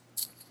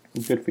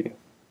 good for you.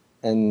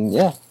 and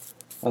yeah,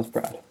 I was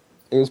proud.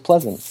 it was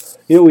pleasant.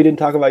 We didn't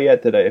talk about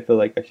yet today. I feel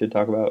like I should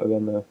talk about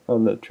it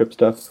on the trip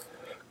stuff.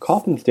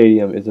 Kauffman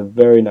Stadium is a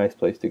very nice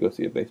place to go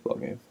see a baseball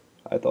game.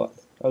 I thought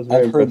I was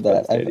very I've heard impressed by the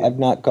that. stadium. I've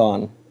not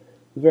gone. It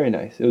was very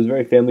nice. It was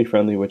very family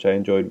friendly, which I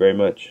enjoyed very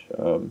much.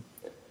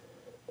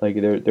 Like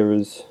there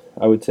was,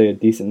 I would say, a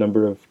decent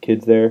number of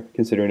kids there,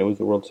 considering it was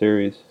the World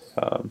Series.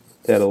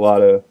 They had a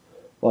lot of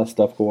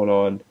stuff going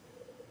on,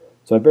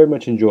 so I very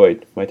much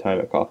enjoyed my time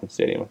at Kauffman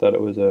Stadium. I thought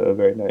it was a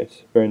very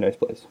nice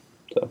place.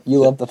 So You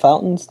love the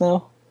fountains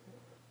now?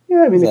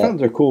 yeah, I mean Is the that-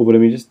 fountains are cool, but I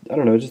mean just I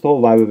don't know, just the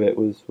whole vibe of it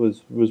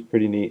was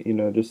pretty neat.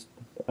 Just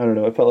I don't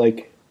know, it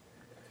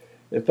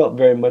felt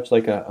very much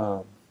like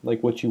a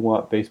like what you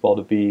want baseball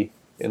to be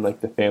in like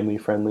the family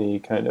friendly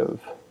kind of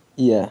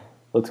Yeah.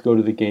 let's go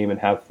to the game and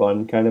have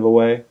fun kind of a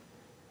way.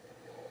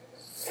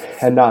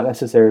 And not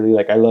necessarily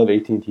like I love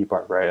AT&T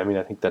Park, right? I mean,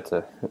 I think that's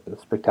a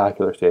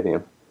spectacular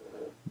stadium,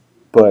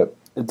 but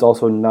it's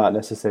also not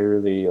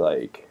necessarily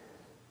like,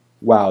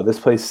 wow, this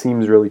place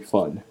seems really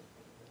fun.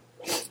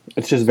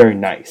 It's just very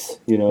nice,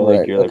 like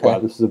Right, you're like, okay. wow,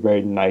 this is a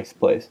very nice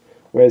place.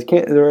 Whereas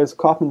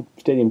Kauffman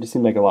Stadium just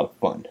seemed like a lot of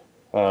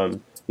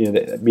fun.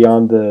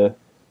 Beyond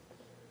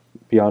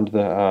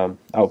the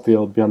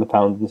outfield, beyond the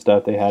pounds and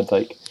stuff, they have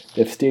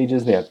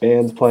stages, they have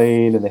bands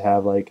playing, and they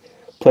have like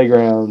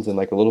playgrounds and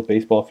like a little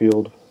baseball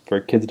field for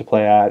kids to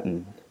play at,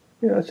 and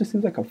it just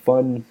seems like a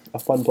fun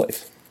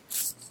place.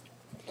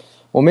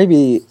 Well,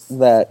 maybe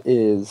that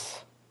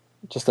is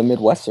just a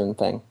Midwestern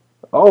thing.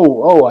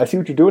 Oh, I see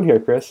what you're doing here,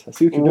 Chris. I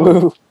see what you're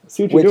doing. Woo. I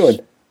see what you're Which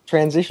doing.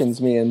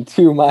 transitions me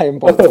into my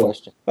important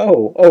question.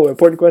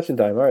 Important question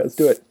time. All right, let's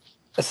do it.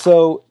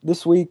 So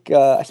this week,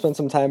 I spent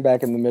some time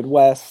back in the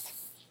Midwest.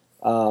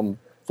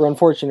 For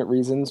unfortunate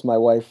reasons, my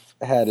wife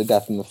had a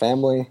death in the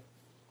family.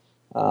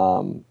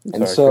 And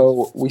sorry,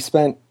 so we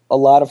spent a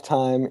lot of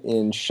time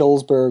in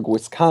Shullsburg,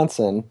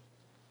 Wisconsin,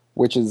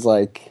 which is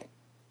like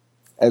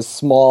as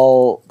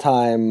small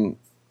time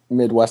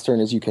Midwestern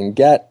as you can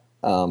get.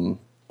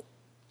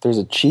 There's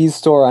a cheese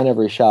store on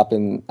every shop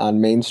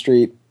on Main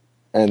Street,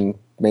 and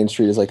Main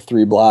Street is like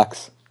 3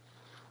 blocks.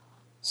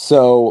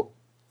 So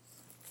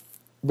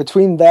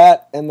between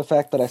that and the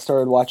fact that I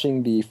started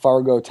watching the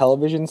Fargo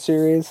television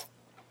series,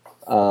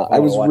 I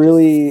was watch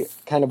really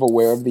kind of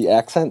aware of the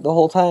accent the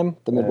whole time,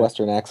 the Yeah.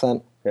 Midwestern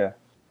accent. Yeah.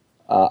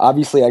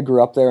 Obviously, I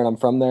grew up there and I'm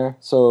from there.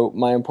 So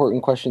my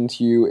important question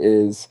to you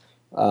is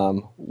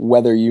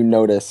whether you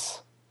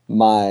notice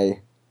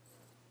my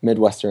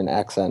Midwestern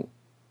accent.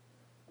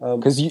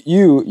 Because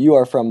you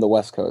are from the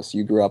West Coast.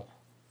 You grew up,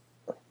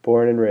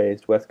 Born and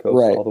raised West Coast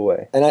Right. all the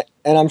way. and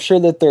I'm sure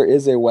that there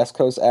is a West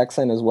Coast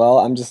accent as well.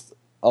 I'm just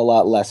a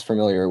lot less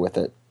familiar with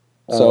it.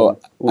 So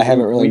I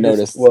haven't really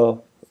noticed.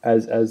 Well,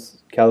 as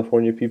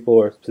California people,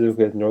 or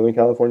specifically as Northern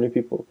California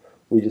people,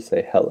 we just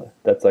say hella.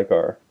 That's like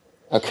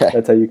Okay.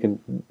 that's how you can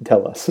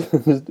tell us.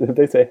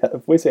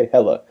 If we say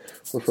hella,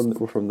 we're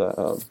from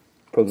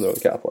Northern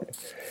California.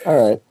 All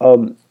right.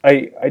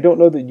 I don't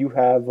know that you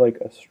have like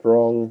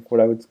what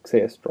I would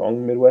say a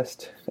strong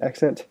Midwest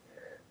accent,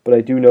 but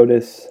I do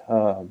notice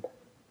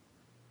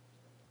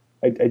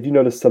I do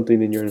notice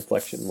something in your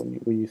inflection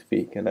when you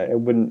speak, and I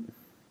wouldn't.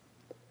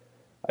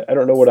 I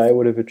don't know what I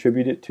would have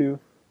attributed it to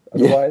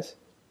otherwise.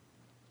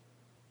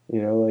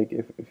 Like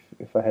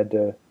if I had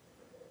to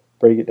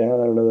break it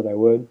down, I don't know that I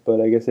would. But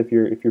I guess if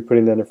you're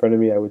putting that in front of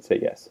me, I would say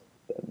yes.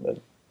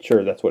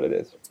 Sure, that's what it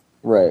is.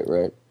 Right.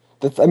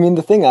 The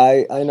thing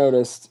I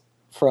noticed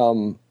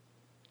from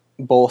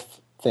both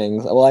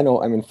things. Well,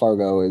 I mean,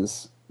 Fargo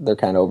they're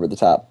kind of over the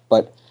top,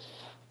 but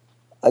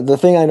the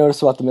thing I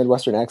noticed about the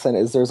Midwestern accent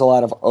is there's a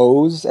lot of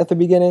O's at the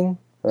beginning.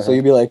 Uh-huh. So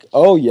you'd be like,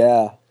 "Oh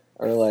yeah,"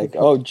 or like,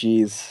 "Oh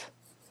geez,"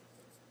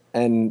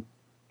 and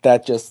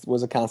that just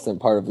was a constant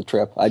part of the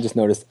trip. I just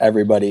noticed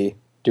everybody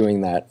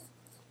doing that,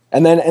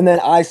 and then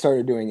I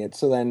started doing it.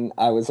 So then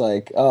I was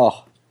like,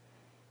 "Oh,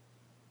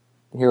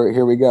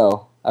 here we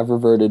go." I've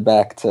reverted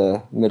back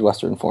to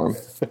Midwestern form.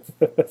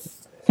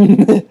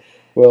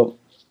 Well,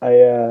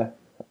 I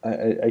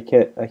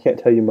can't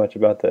tell you much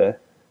about the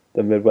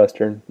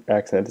Midwestern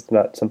accent. It's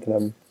not something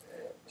I'm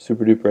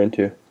super duper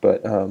into,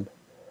 but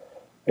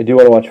I do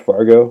want to watch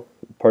Fargo,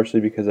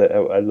 partially because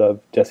I love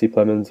Jesse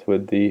Plemons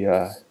with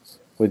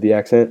the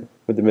accent,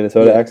 with the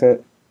Minnesota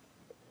accent.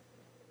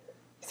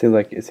 It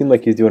seemed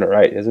like he's doing it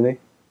right, isn't he?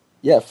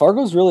 Yeah,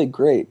 Fargo's really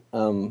great.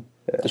 The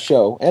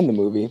show and the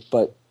movie,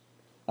 but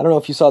I don't know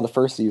if you saw the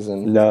first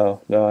season. No,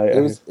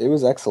 It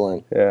was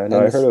excellent. Yeah, no,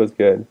 And I heard it was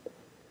good.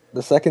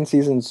 The second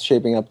season's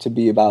shaping up to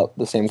be about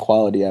the same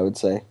quality, I would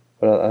say.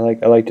 But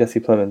I like Jesse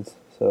Plemons,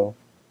 so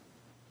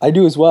I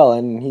do as well,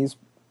 and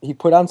he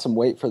put on some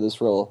weight for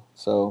this role.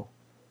 So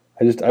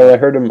I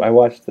heard him. I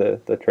watched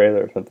the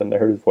trailer or something. I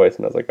heard his voice,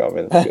 and I was like, oh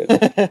man, that's good.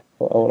 I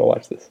want to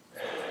watch this.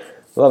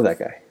 Love that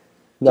guy.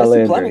 Not Jesse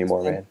Landry Plemons,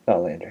 anymore, man. man.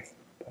 Not Landry.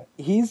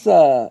 he's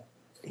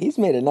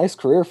made a nice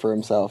career for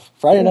himself.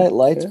 Friday Night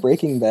Lights,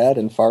 Breaking Bad,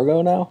 and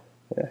Fargo now.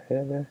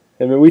 Yeah.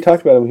 I mean, we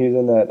talked about him. He was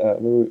in that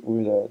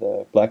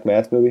the Black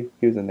Mass movie.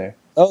 He was in there.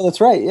 Oh, that's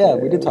right. Yeah,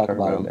 we did talk talked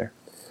about him there.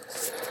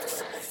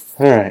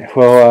 All right.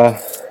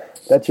 Well,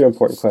 that's your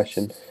important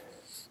question.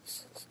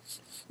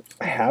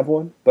 I have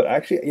one, but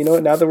actually, you know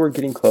what? Now that we're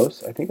getting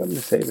close, I think I'm going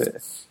to save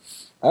it.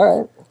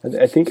 All right.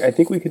 I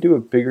think we could do a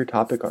bigger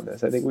topic on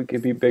this. I think we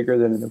could be bigger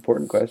than an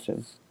important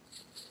question.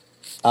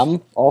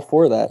 I'm all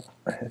for that.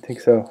 I think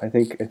so. I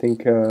think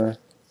I'm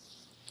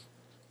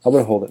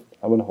gonna hold it.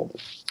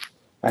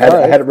 I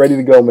had it ready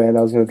to go, man.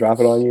 I was gonna drop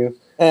it on you,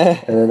 and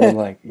then I'm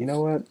like, you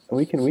know what?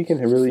 We can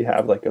really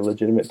have like a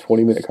legitimate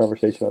 20-minute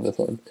conversation on this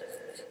one.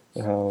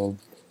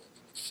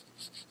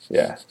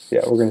 Yeah,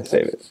 we're gonna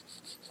save it.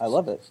 I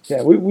love it.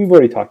 Yeah, we've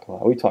already talked a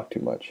lot. We talked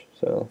too much,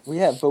 so we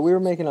have, but we were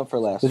making up for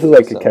last. This is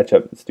like a catch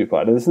up Stew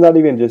Pod, and this is not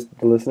even just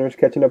the listeners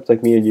catching up. It's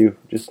like me and you,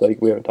 just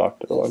like we haven't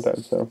talked in a long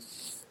time. So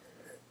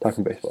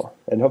talking baseball,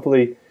 and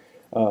hopefully,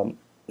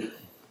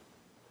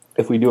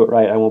 if we do it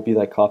right, I won't be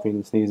like coughing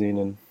and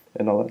sneezing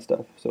and all that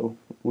stuff. So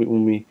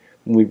when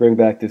we bring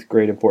back this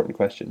great important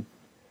question,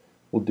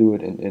 we'll do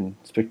it in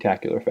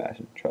spectacular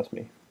fashion. Trust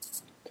me.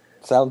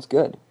 Sounds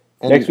good.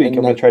 And, next week,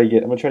 I'm gonna try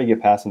to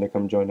get Passon to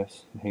come join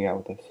us and hang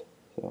out with us.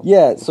 So.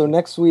 Yeah. So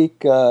next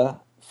week,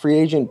 free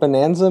agent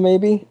bonanza,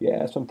 maybe. Yeah,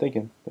 that's what I'm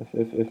thinking.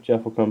 If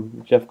Jeff will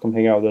come,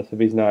 hang out with us. If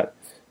he's not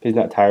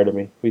tired of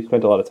me, we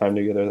spent a lot of time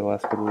together the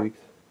last couple of weeks.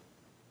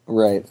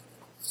 Right.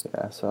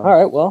 Yeah. So. All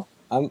right. Well,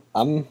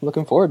 I'm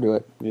looking forward to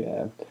it.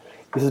 Yeah.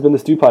 This has been the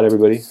Stew Pod,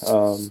 everybody.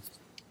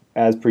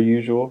 As per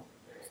usual,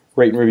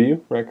 rate and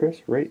review, right,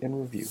 Chris? Rate and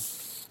review.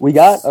 We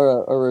got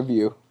a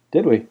review.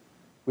 Did we?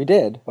 We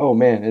did. Oh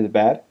man, is it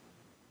bad?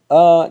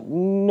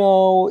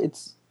 No,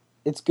 it's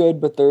good,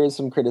 but there is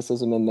some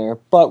criticism in there.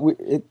 But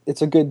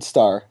it's a good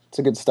star. It's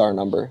a good star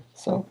number.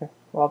 So okay,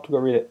 I'll have to go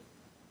read it.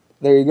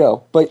 There you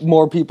go. But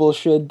more people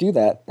should do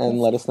that and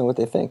let us know what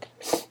they think.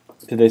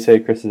 Did they say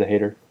Chris is a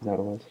hater? Is that what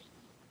it was?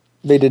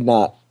 They did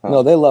not. Oh.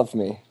 No, they love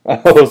me.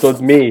 Oh, so it's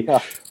me.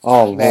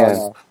 Oh man,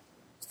 no.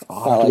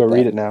 I'll have to go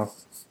read it now.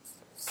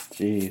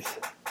 Jeez.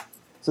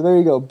 So there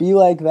you go. Be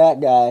like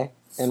that guy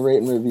and rate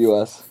and review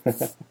us.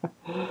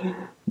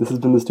 This has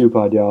been the Stew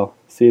Pod, y'all.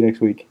 See you next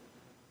week.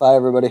 Bye,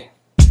 everybody.